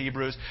 according to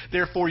Hebrews.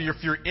 Therefore, if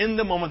you're in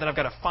the moment, then I've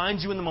got to find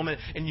you in the moment,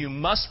 and you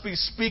must be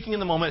speaking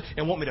in the moment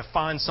and want me to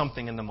find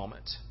something in the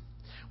moment.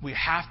 We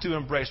have to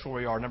embrace where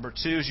we are. Number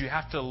two is you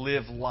have to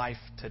live life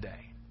today.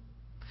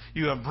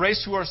 You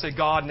embrace who you are and say,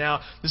 God,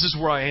 now this is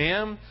where I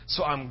am,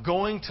 so I'm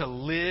going to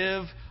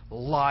live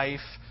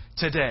life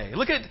today.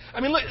 Look, this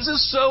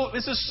is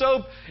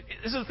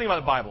the thing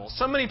about the Bible.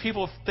 So many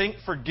people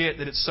forget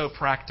that it's so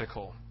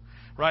practical.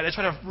 Right? They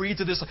try to read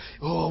to this, like,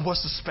 oh,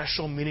 what's the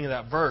special meaning of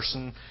that verse?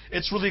 And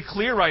it's really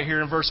clear right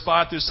here in verse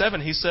 5 through 7.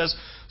 He says,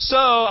 so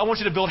I want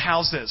you to build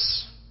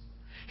houses.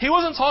 He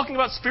wasn't talking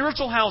about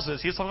spiritual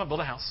houses. He was talking about build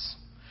a house.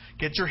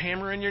 Get your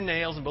hammer and your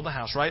nails and build a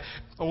house, right?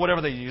 Or whatever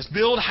they use.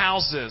 Build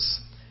houses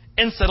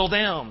and settle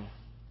down.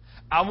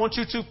 I want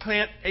you to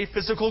plant a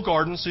physical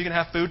garden so you can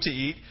have food to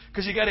eat,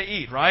 because you got to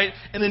eat, right?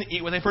 And then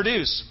eat what they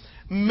produce.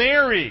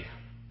 Marry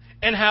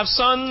and have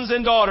sons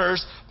and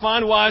daughters.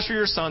 Find wives for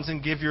your sons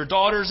and give your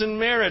daughters in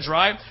marriage,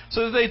 right?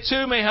 So that they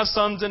too may have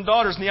sons and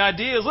daughters. And the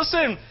idea is,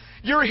 listen,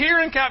 you're here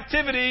in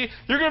captivity.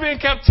 You're going to be in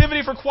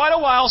captivity for quite a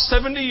while.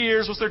 70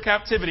 years was their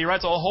captivity, right?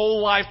 It's a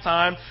whole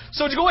lifetime.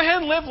 So go ahead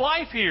and live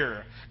life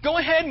here. Go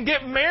ahead and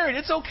get married.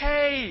 It's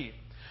okay.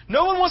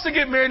 No one wants to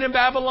get married in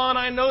Babylon.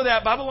 I know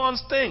that. Babylon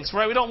stinks,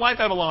 right? We don't like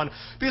Babylon.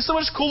 It'd be so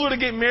much cooler to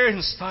get married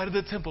inside of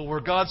the temple where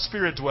God's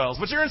Spirit dwells.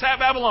 But you're in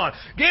Babylon.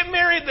 Get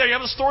married there. You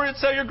have a story to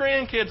tell your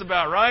grandkids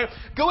about, right?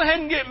 Go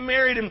ahead and get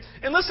married. And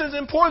listen, it's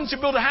important that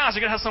you build a house.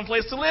 You're going to have some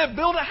place to live.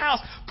 Build a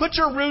house. Put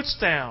your roots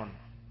down.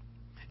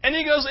 And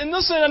he goes, and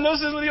listen, I know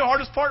this is the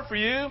hardest part for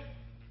you.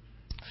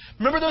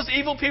 Remember those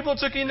evil people that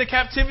took you into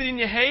captivity and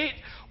you hate?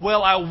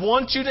 Well, I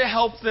want you to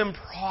help them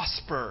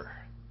prosper.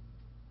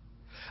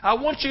 I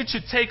want you to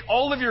take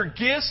all of your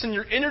gifts and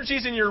your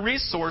energies and your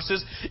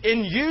resources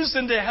and use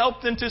them to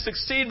help them to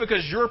succeed,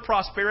 because your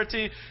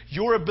prosperity,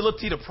 your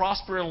ability to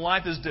prosper in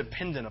life is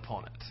dependent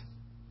upon it.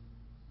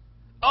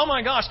 Oh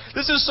my gosh,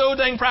 this is so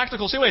dang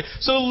practical. So anyway,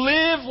 so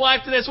live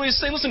life today. So he's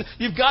saying, listen,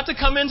 you've got to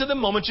come into the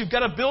moment. You've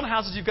got to build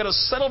houses. You've got to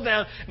settle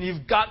down. And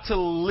you've got to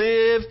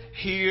live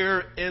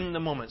here in the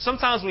moment.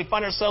 Sometimes when we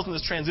find ourselves in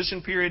this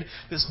transition period,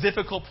 this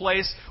difficult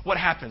place, what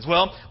happens?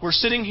 Well, we're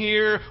sitting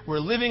here, we're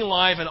living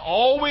life, and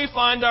all we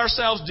find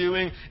ourselves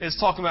doing is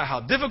talking about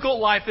how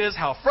difficult life is,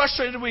 how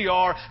frustrated we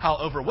are, how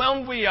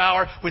overwhelmed we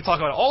are. We talk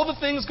about all the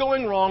things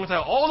going wrong, we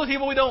talk about all the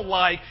people we don't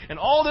like, and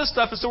all this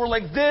stuff. And so we're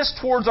like this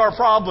towards our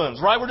problems,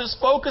 right? We're just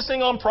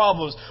focusing on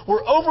problems.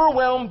 We're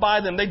overwhelmed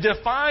by them. They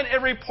define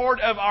every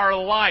part of our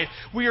life.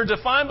 We are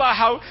defined by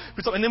how...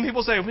 And then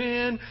people say,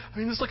 man,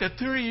 this is like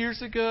 30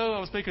 years ago. I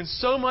was making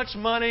so much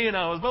money and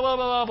I was blah, blah,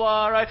 blah, blah,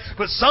 blah, right?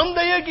 But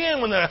someday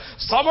again, when the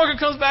stock market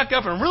comes back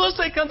up and real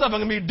estate comes up,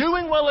 I'm going to be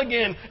doing well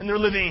again. And they're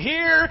living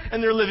here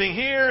and they're living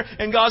here.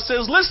 And God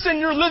says, listen,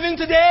 you're living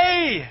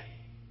today.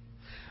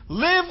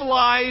 Live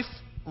life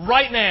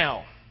right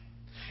now.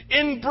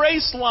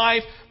 Embrace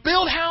life.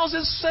 Build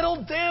houses.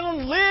 Settle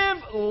down.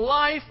 Live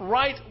life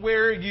right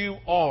where you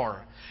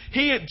are.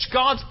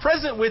 God's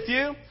present with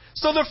you.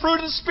 So the fruit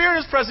of the Spirit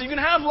is present. You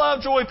can have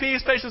love, joy,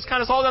 peace, patience,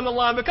 kindness, all down the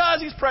line,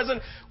 because He's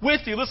present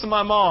with you. Listen,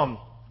 my mom.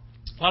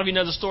 A lot of you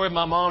know the story of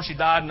my mom. She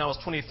died when I was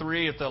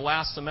 23 at the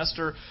last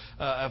semester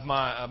of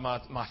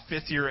my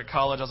fifth year at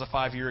college. I was a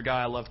 5-year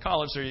guy. I loved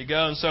college. There you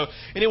go. And so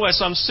anyway,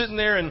 so I'm sitting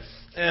there and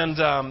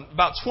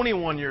about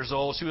 21 years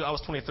old. I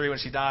was 23 when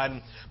she died.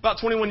 And about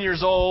 21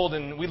 years old,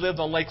 and we lived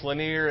on Lake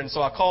Lanier. And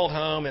so I called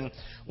home, and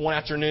one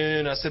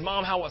afternoon I said,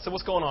 Mom,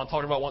 what's going on?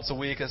 Talking about once a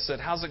week. I said,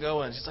 how's it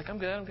going? She's like, I'm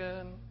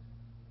good.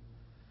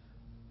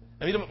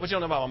 And what you don't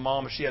know about my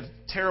mom is she had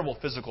terrible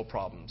physical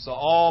problems. So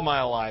all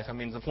my life, I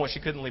mean, to the point she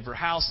couldn't leave her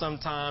house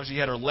sometimes. She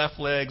had her left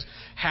legs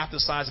half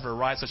the size of her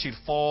right, so she'd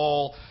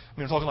fall. I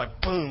mean, we're talking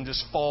like, boom,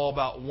 just fall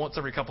about once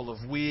every couple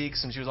of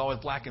weeks. And she was always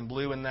black and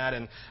blue in that.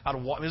 And I'd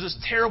walk. It was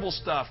just terrible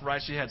stuff, right?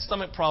 She had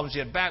stomach problems. She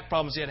had back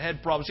problems. She had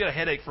head problems. She had a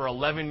headache for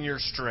 11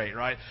 years straight,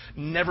 right?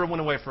 Never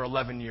went away for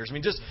 11 years. I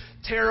mean, just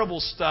terrible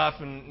stuff.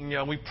 And,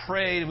 we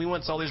prayed and we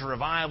went to all these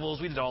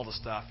revivals. We did all the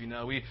stuff, and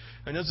there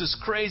was this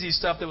crazy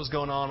stuff that was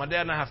going on. My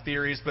dad and I have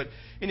theories, but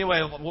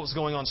anyway, what was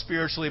going on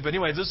spiritually. But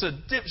anyway,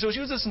 so she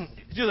was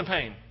in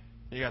pain.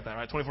 You got that,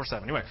 right?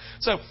 24/7. Anyway,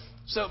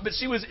 but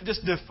she was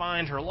just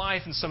defined her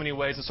life in so many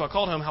ways. And so I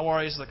called home. How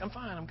are you? She's like, I'm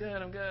fine. I'm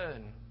good.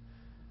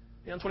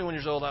 I'm 21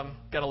 years old. I've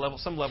got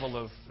some level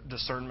of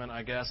discernment,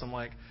 I guess.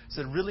 I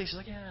said, really? She's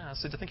like, yeah. I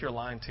said, I think you're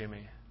lying to me.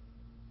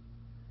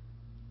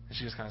 And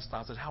she just kind of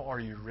stopped and said, how are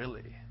you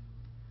really?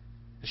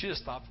 And she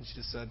just stopped and she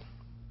just said,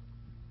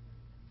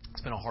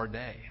 it's been a hard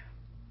day.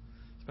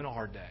 It's been a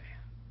hard day.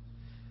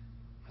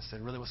 I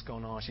said, really, what's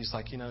going on? She's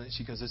like,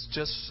 she goes, it's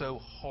just so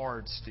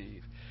hard,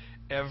 Steve.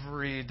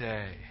 Every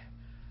day,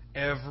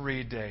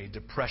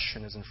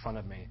 depression is in front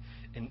of me.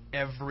 And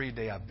every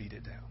day I beat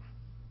it down.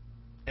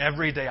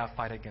 Every day I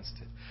fight against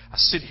it. I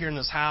sit here in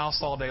this house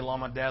all day long.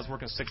 My dad's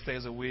working 6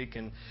 days a week.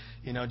 And,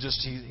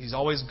 he's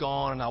always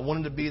gone. And I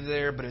wanted to be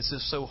there, but it's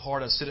just so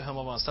hard. I sit at home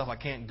by myself. I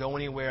can't go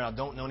anywhere. I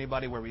don't know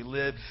anybody where we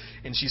live.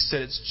 And she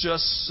said, it's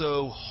just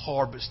so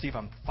hard. But, Steve,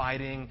 I'm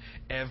fighting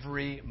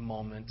every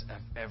moment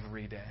of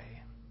every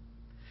day.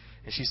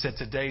 And she said,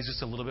 today's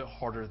just a little bit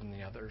harder than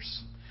the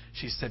others.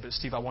 She said, but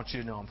Steve, I want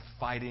you to know I'm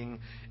fighting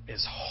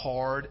as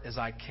hard as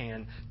I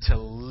can to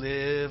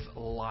live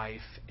life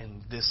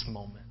in this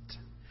moment.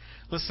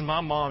 Listen,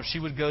 my mom,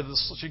 she'd go to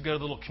the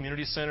little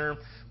community center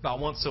about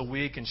once a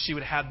week, and she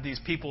would have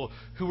these people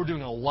who were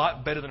doing a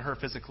lot better than her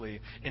physically,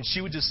 and she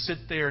would just sit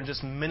there and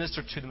just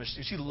minister to them.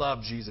 She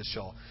loved Jesus,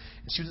 y'all.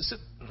 And she would just sit,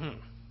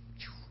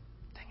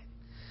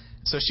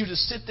 So she would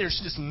just sit there,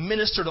 she'd just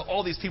minister to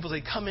all these people.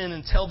 They'd come in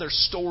and tell their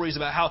stories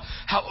about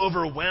how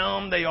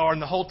overwhelmed they are.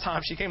 And the whole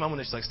time she came home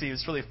and she's like, Steve,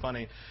 it's really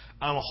funny.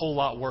 I'm a whole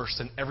lot worse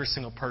than every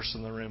single person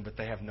in the room, but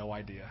they have no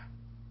idea.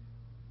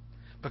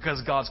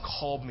 Because God's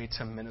called me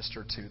to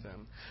minister to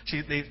them.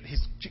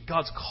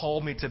 God's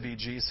called me to be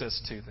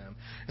Jesus to them.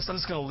 And so I'm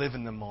just going to live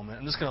in the moment.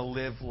 I'm just going to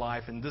live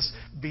life and just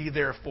be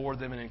there for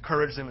them and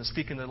encourage them and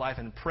speak into their life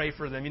and pray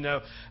for them.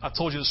 I've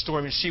told you the story.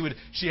 I mean,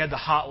 she had the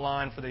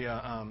hotline for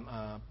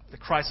the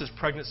Crisis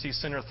Pregnancy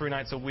Center 3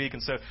 nights a week.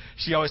 And so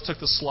she always took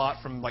the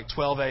slot from like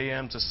 12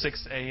 a.m. to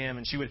 6 a.m.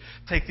 And she would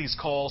take these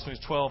calls from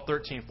these 12,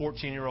 13,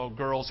 14-year-old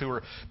girls who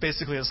were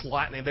basically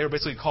they were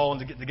basically calling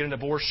to get an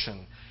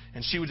abortion.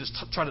 And she would just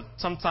try to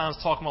sometimes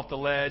talk them off the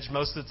ledge.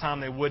 Most of the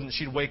time they wouldn't.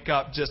 She'd wake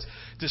up just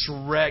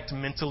wrecked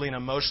mentally and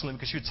emotionally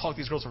because she would talk to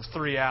these girls for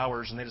 3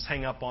 hours and they just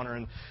hang up on her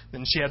and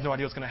then she had no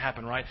idea what's going to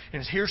happen, right?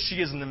 And here she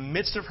is in the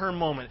midst of her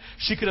moment.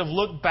 She could have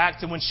looked back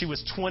to when she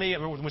was 20,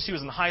 when she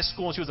was in high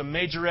school and she was a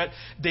majorette,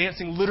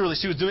 dancing literally.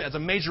 She was doing it as a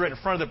majorette in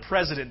front of the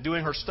president,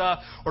 doing her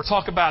stuff, or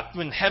talk about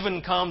when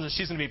heaven comes and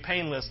she's going to be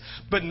painless.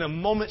 But in the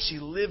moment she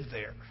lived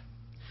there,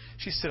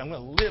 she said, I'm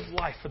going to live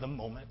life for the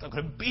moment. I'm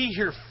going to be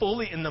here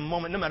fully in the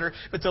moment, no matter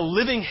if it's a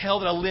living hell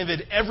that I live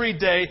in every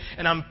day,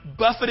 and I'm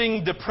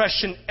buffeting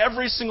depression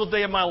every single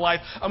day of my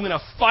life. I'm going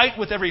to fight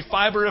with every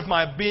fiber of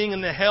my being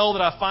in the hell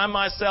that I find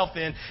myself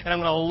in, and I'm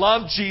going to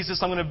love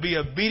Jesus. I'm going to be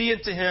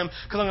obedient to Him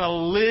because I'm going to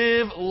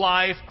live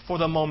life for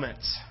the moment.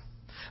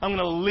 I'm going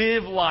to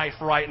live life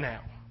right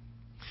now.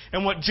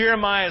 And what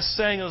Jeremiah is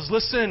saying is,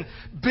 listen,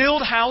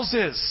 build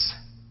houses,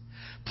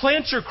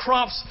 plant your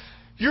crops.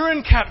 You're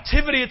in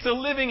captivity. It's a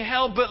living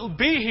hell, but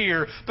be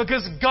here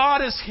because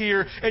God is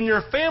here and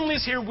your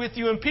family's here with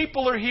you and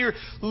people are here.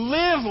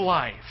 Live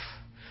life.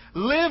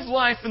 Live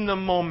life in the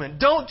moment.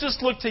 Don't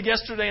just look to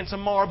yesterday and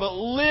tomorrow, but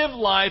live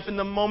life in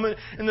the moment.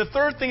 And the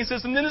third thing he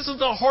says, and then this is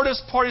the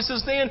hardest part, he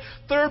says, Dan,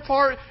 third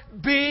part,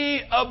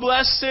 be a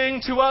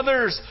blessing to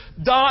others. ...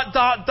 And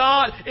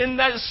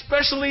that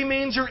especially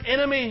means your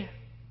enemy.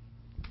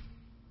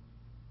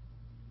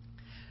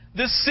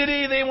 The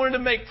city they wanted to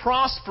make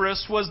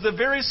prosperous was the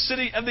very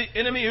city of the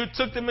enemy who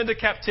took them into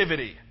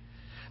captivity.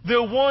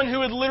 The one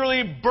who had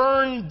literally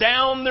burned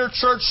down their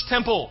church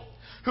temple.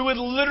 Who had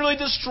literally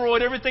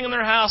destroyed everything in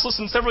their house.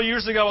 Listen, several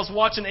years ago I was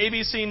watching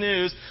ABC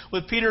News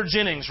with Peter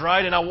Jennings,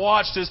 right? And I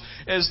watched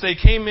as they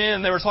came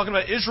in, they were talking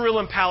about Israel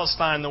and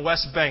Palestine, the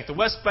West Bank. The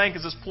West Bank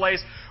is this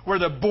place where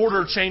the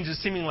border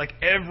changes seeming like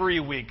every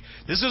week.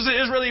 This is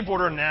the Israeli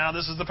border now,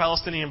 this is the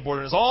Palestinian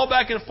border. It's all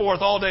back and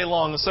forth all day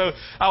long. And so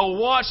I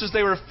watched as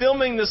they were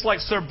filming this like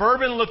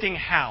suburban looking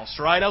house,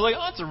 right? I was like,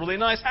 oh, it's a really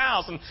nice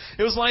house. And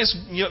it was nice,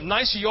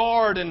 nice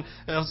yard and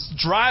a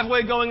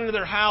driveway going into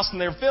their house.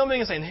 And they're filming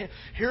and saying,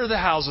 here are the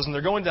houses. And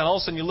they're going down. All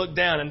of a sudden you look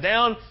down, and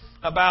down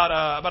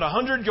about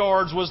 100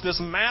 yards was this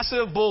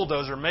massive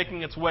bulldozer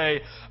making its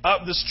way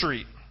up the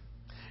street.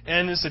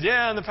 And he said,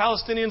 yeah, and the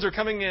Palestinians are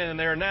coming in, and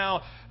they're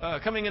now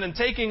coming in and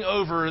taking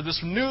over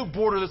this new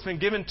border that's been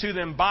given to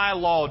them by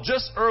law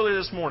just early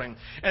this morning.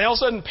 And all of a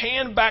sudden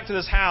panned back to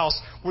this house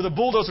where the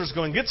bulldozer's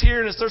going, gets here,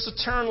 and it starts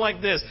to turn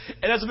like this.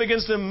 And as it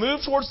begins to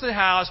move towards the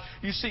house,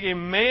 you see a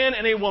man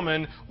and a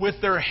woman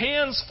with their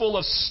hands full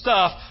of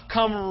stuff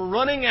come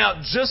running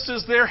out just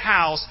as their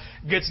house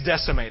gets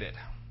decimated.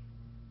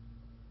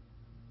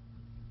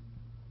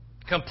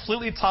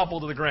 Completely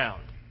toppled to the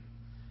ground.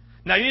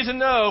 Now, you need to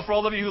know, for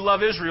all of you who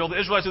love Israel, the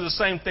Israelites do the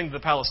same thing to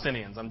the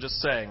Palestinians. I'm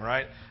just saying,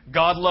 right?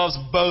 God loves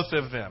both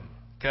of them,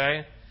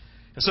 okay?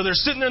 And so they're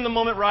sitting there in the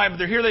moment, right?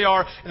 But here they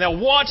are, and now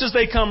watch as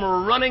they come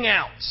running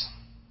out.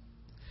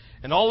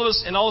 And all of a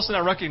sudden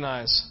I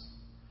recognize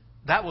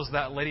that was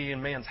that lady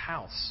and man's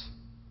house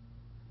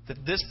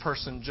that this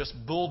person just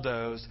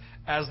bulldozed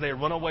as they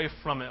run away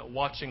from it,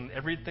 watching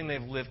everything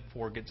they've lived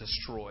for get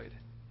destroyed.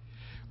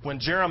 When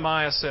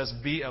Jeremiah says,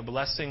 be a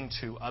blessing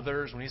to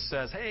others, when he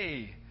says,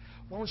 hey,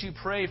 why don't you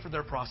pray for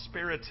their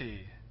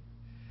prosperity?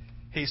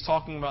 He's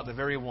talking about the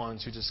very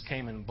ones who just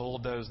came and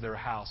bulldozed their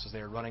house as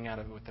they were running out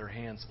of it with their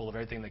hands full of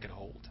everything they could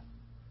hold.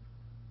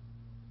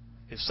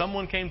 If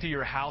someone came to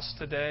your house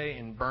today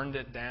and burned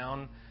it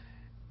down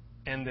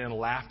and then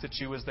laughed at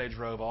you as they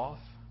drove off,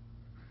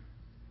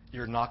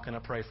 you're not going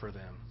to pray for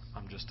them.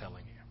 I'm just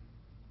telling you.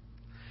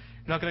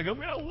 You're not going to go,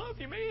 man, I love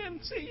you, man.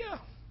 See ya.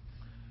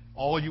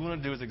 All you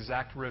want to do is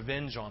exact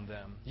revenge on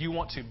them. You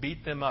want to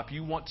beat them up.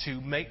 You want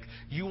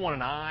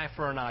an eye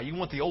for an eye. You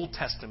want the Old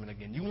Testament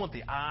again. You want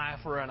the eye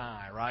for an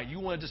eye, right?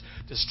 You want to just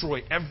destroy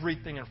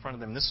everything in front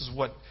of them. This is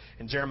what,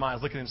 and Jeremiah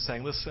is looking at him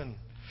saying, listen,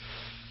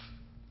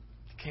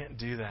 you can't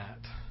do that.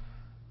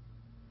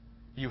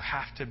 You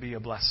have to be a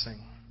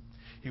blessing.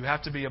 You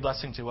have to be a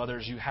blessing to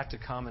others. You have to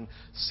come and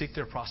seek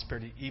their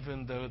prosperity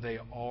even though they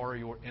are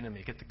your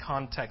enemy. Get the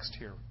context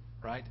here,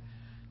 right?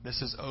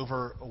 This is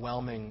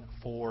overwhelming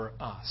for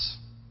us.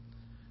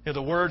 You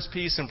know, the words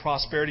peace and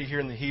prosperity here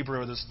in the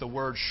Hebrew is the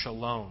word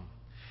shalom.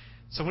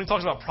 So when he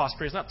talks about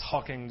prosperity, he's not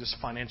talking just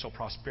financial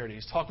prosperity.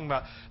 He's talking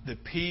about the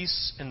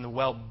peace and the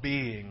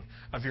well-being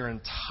of your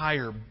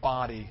entire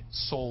body,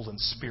 soul, and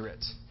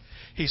spirit.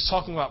 He's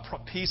talking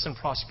about peace and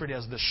prosperity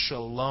as the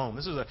shalom.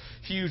 This is a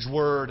huge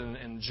word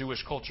in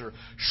Jewish culture.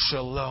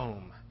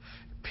 Shalom.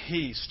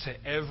 Peace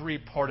to every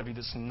part of you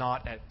that's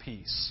not at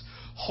peace.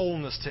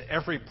 Wholeness to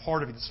every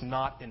part of you that's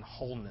not in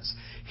wholeness.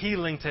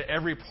 Healing to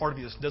every part of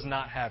you that does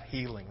not have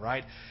healing,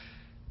 right?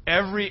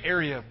 Every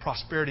area of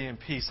prosperity and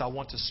peace, I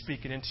want to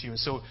speak it into you. And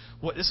so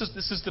this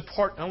is the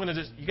part,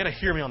 you got to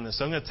hear me on this.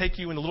 So I'm going to take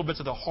you in a little bit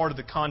to the heart of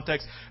the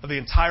context of the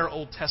entire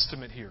Old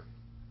Testament here.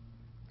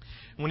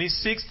 When he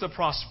says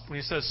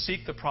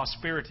seek the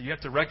prosperity, you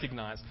have to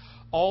recognize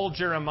all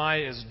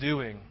Jeremiah is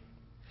doing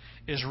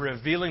is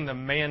revealing the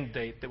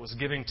mandate that was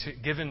given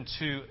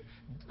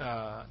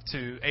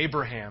to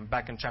Abraham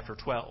back in chapter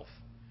 12.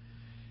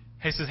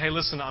 He says, hey,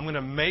 listen, I'm going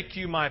to make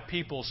you my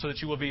people so that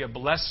you will be a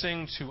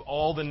blessing to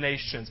all the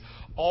nations.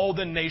 All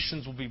the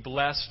nations will be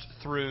blessed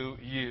through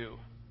you.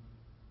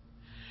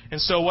 And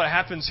so what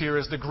happens here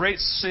is the great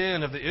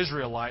sin of the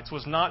Israelites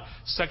was not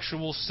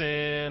sexual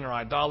sin or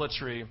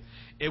idolatry.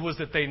 It was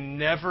that they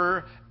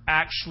never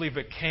actually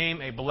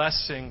became a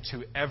blessing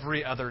to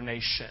every other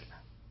nation.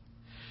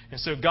 And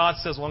so God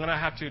says, well, I'm going to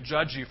have to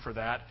judge you for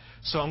that.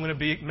 So I'm going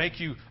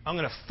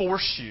to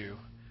force you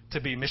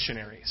to be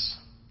missionaries.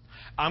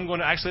 I'm going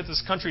to actually let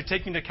this country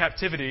take you into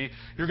captivity.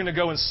 You're going to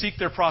go and seek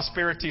their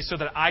prosperity so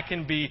that I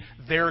can be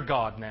their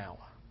God now.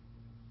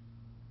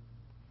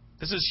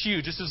 This is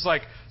huge. This is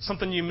like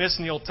something you miss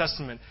in the Old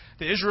Testament.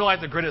 The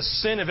Israelite, the greatest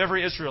sin of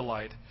every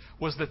Israelite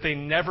was that they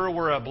never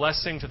were a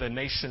blessing to the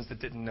nations that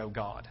didn't know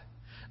God.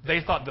 They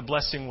thought the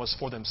blessing was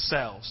for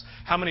themselves.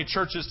 How many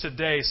churches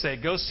today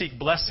say, go seek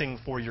blessing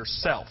for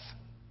yourself?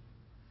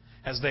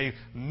 As they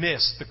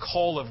miss the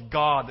call of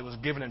God that was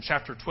given in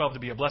chapter 12 to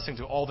be a blessing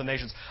to all the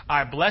nations.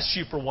 I bless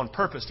you for one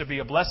purpose, to be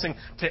a blessing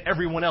to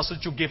everyone else,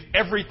 that you'll give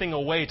everything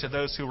away to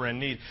those who are in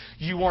need.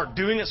 You aren't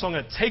doing it, so I'm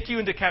going to take you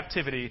into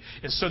captivity,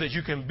 and so that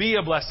you can be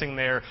a blessing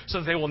there, so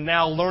that they will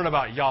now learn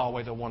about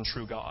Yahweh, the one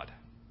true God.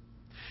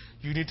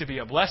 You need to be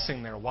a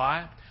blessing there.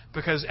 Why?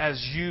 Because as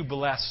you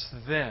bless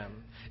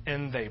them,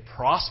 and they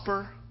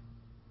prosper,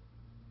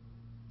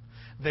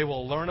 they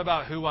will learn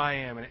about who I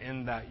am, and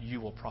in that you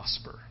will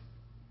prosper.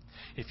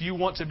 If you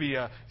want to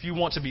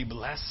be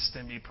blessed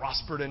and be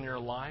prospered in your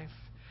life,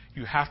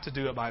 you have to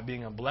do it by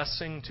being a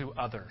blessing to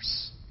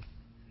others.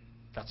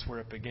 That's where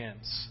it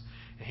begins.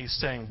 And he's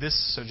saying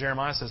this, so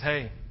Jeremiah says,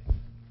 hey,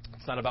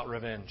 it's not about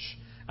revenge.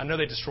 I know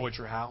they destroyed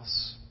your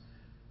house.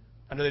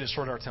 I know they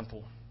destroyed our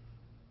temple.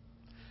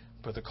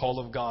 But the call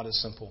of God is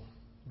simple.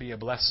 Be a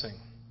blessing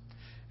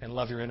and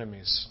love your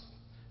enemies.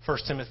 1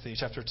 Timothy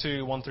chapter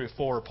 2, 1 through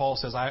 4, Paul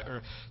says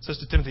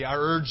to Timothy, I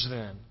urge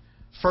then,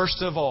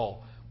 first of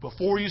all,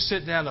 before you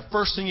sit down, the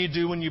first thing you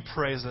do when you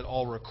pray is that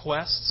all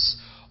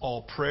requests,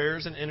 all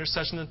prayers and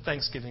intercession and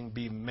thanksgiving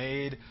be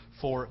made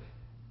for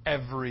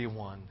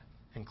everyone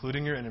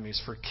including your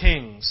enemies, for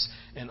kings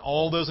and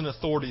all those in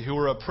authority who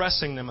were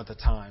oppressing them at the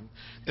time,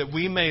 that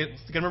we may, you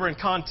can remember in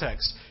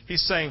context,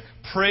 he's saying,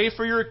 pray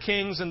for your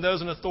kings and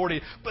those in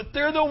authority, but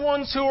they're the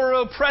ones who are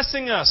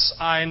oppressing us.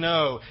 I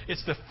know.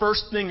 It's the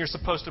first thing you're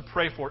supposed to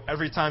pray for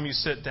every time you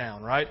sit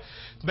down, right?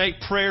 Make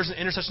prayers and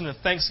intercession and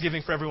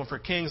thanksgiving for everyone, for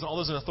kings and all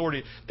those in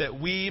authority, that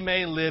we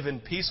may live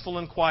in peaceful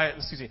and quiet,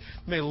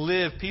 may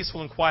live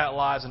peaceful and quiet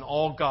lives in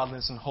all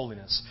godliness and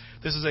holiness.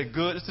 This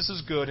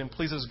is good and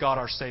pleases God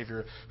our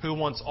Savior, who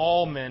wants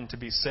all men to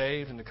be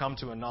saved and to come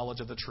to a knowledge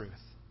of the truth.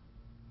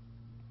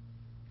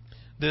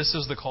 This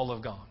is the call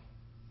of God.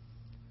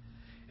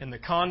 In the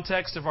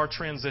context of our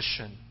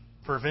transition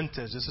for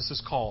vintage, this is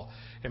His call.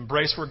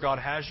 Embrace where God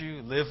has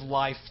you. Live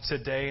life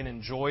today and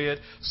enjoy it.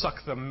 Suck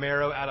the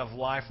marrow out of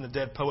life in the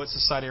Dead Poets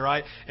Society,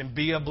 right? And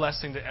be a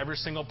blessing to every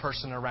single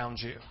person around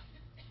you.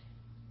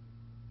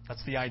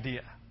 That's the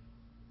idea.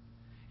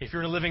 If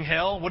you're in a living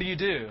hell, what do?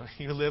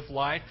 You live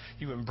life.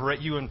 You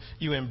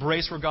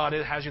embrace where God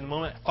has you in the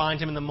moment. Find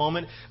Him in the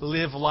moment.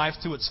 Live life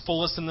to its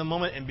fullest in the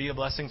moment and be a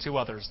blessing to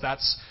others.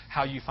 That's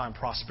how you find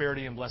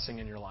prosperity and blessing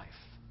in your life.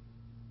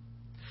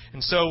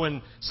 And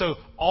so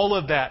all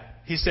of that,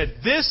 he said,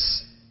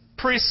 this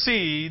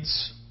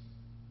precedes,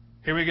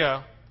 here we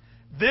go,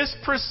 this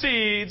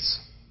precedes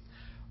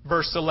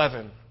verse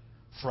 11.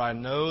 For I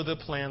know the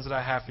plans that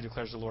I have for you,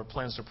 declares the Lord.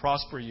 Plans to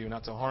prosper you,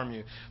 not to harm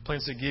you.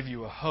 Plans to give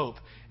you a hope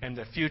and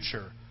a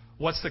future.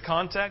 What's the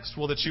context?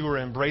 Well, that you are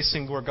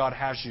embracing where God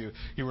has you.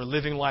 You are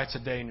living life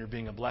today and you're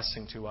being a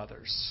blessing to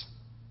others.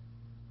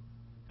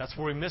 That's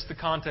where we missed the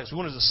context. We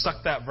wanted to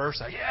suck that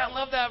verse out. Yeah, I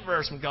love that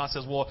verse. And God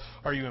says, well,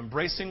 are you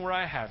embracing where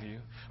I have you?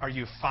 Are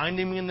you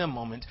finding me in the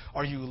moment?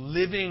 Are you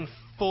living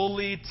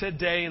fully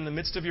today in the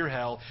midst of your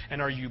hell?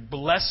 And are you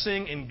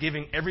blessing and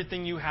giving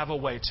everything you have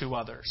away to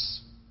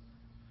others?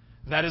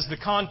 That is the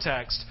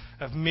context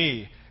of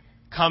me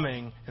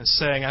coming and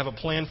saying, I have a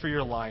plan for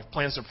your life,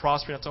 plans to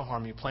prosper, not to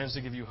harm you, plans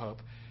to give you hope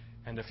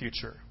and a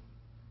future.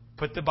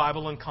 Put the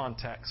Bible in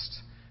context.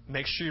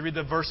 Make sure you read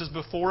the verses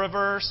before a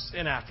verse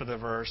and after the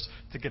verse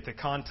to get the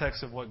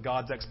context of what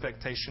God's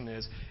expectation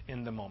is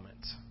in the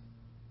moment.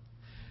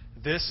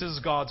 This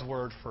is God's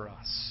word for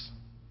us.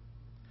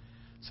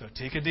 So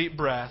take a deep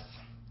breath,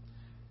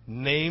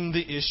 name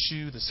the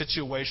issue, the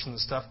situation, the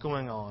stuff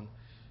going on,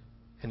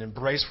 and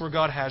embrace where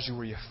God has you,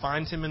 where you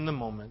find Him in the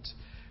moment.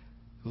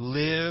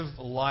 Live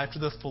life to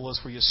the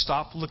fullest, where you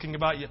stop talking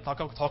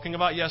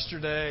about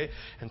yesterday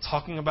and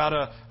talking about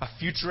a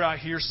future out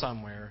here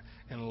somewhere,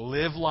 and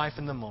live life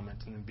in the moment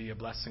and be a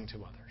blessing to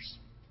others.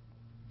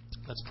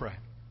 Let's pray.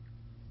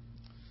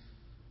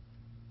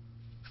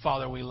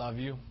 Father, we love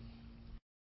you.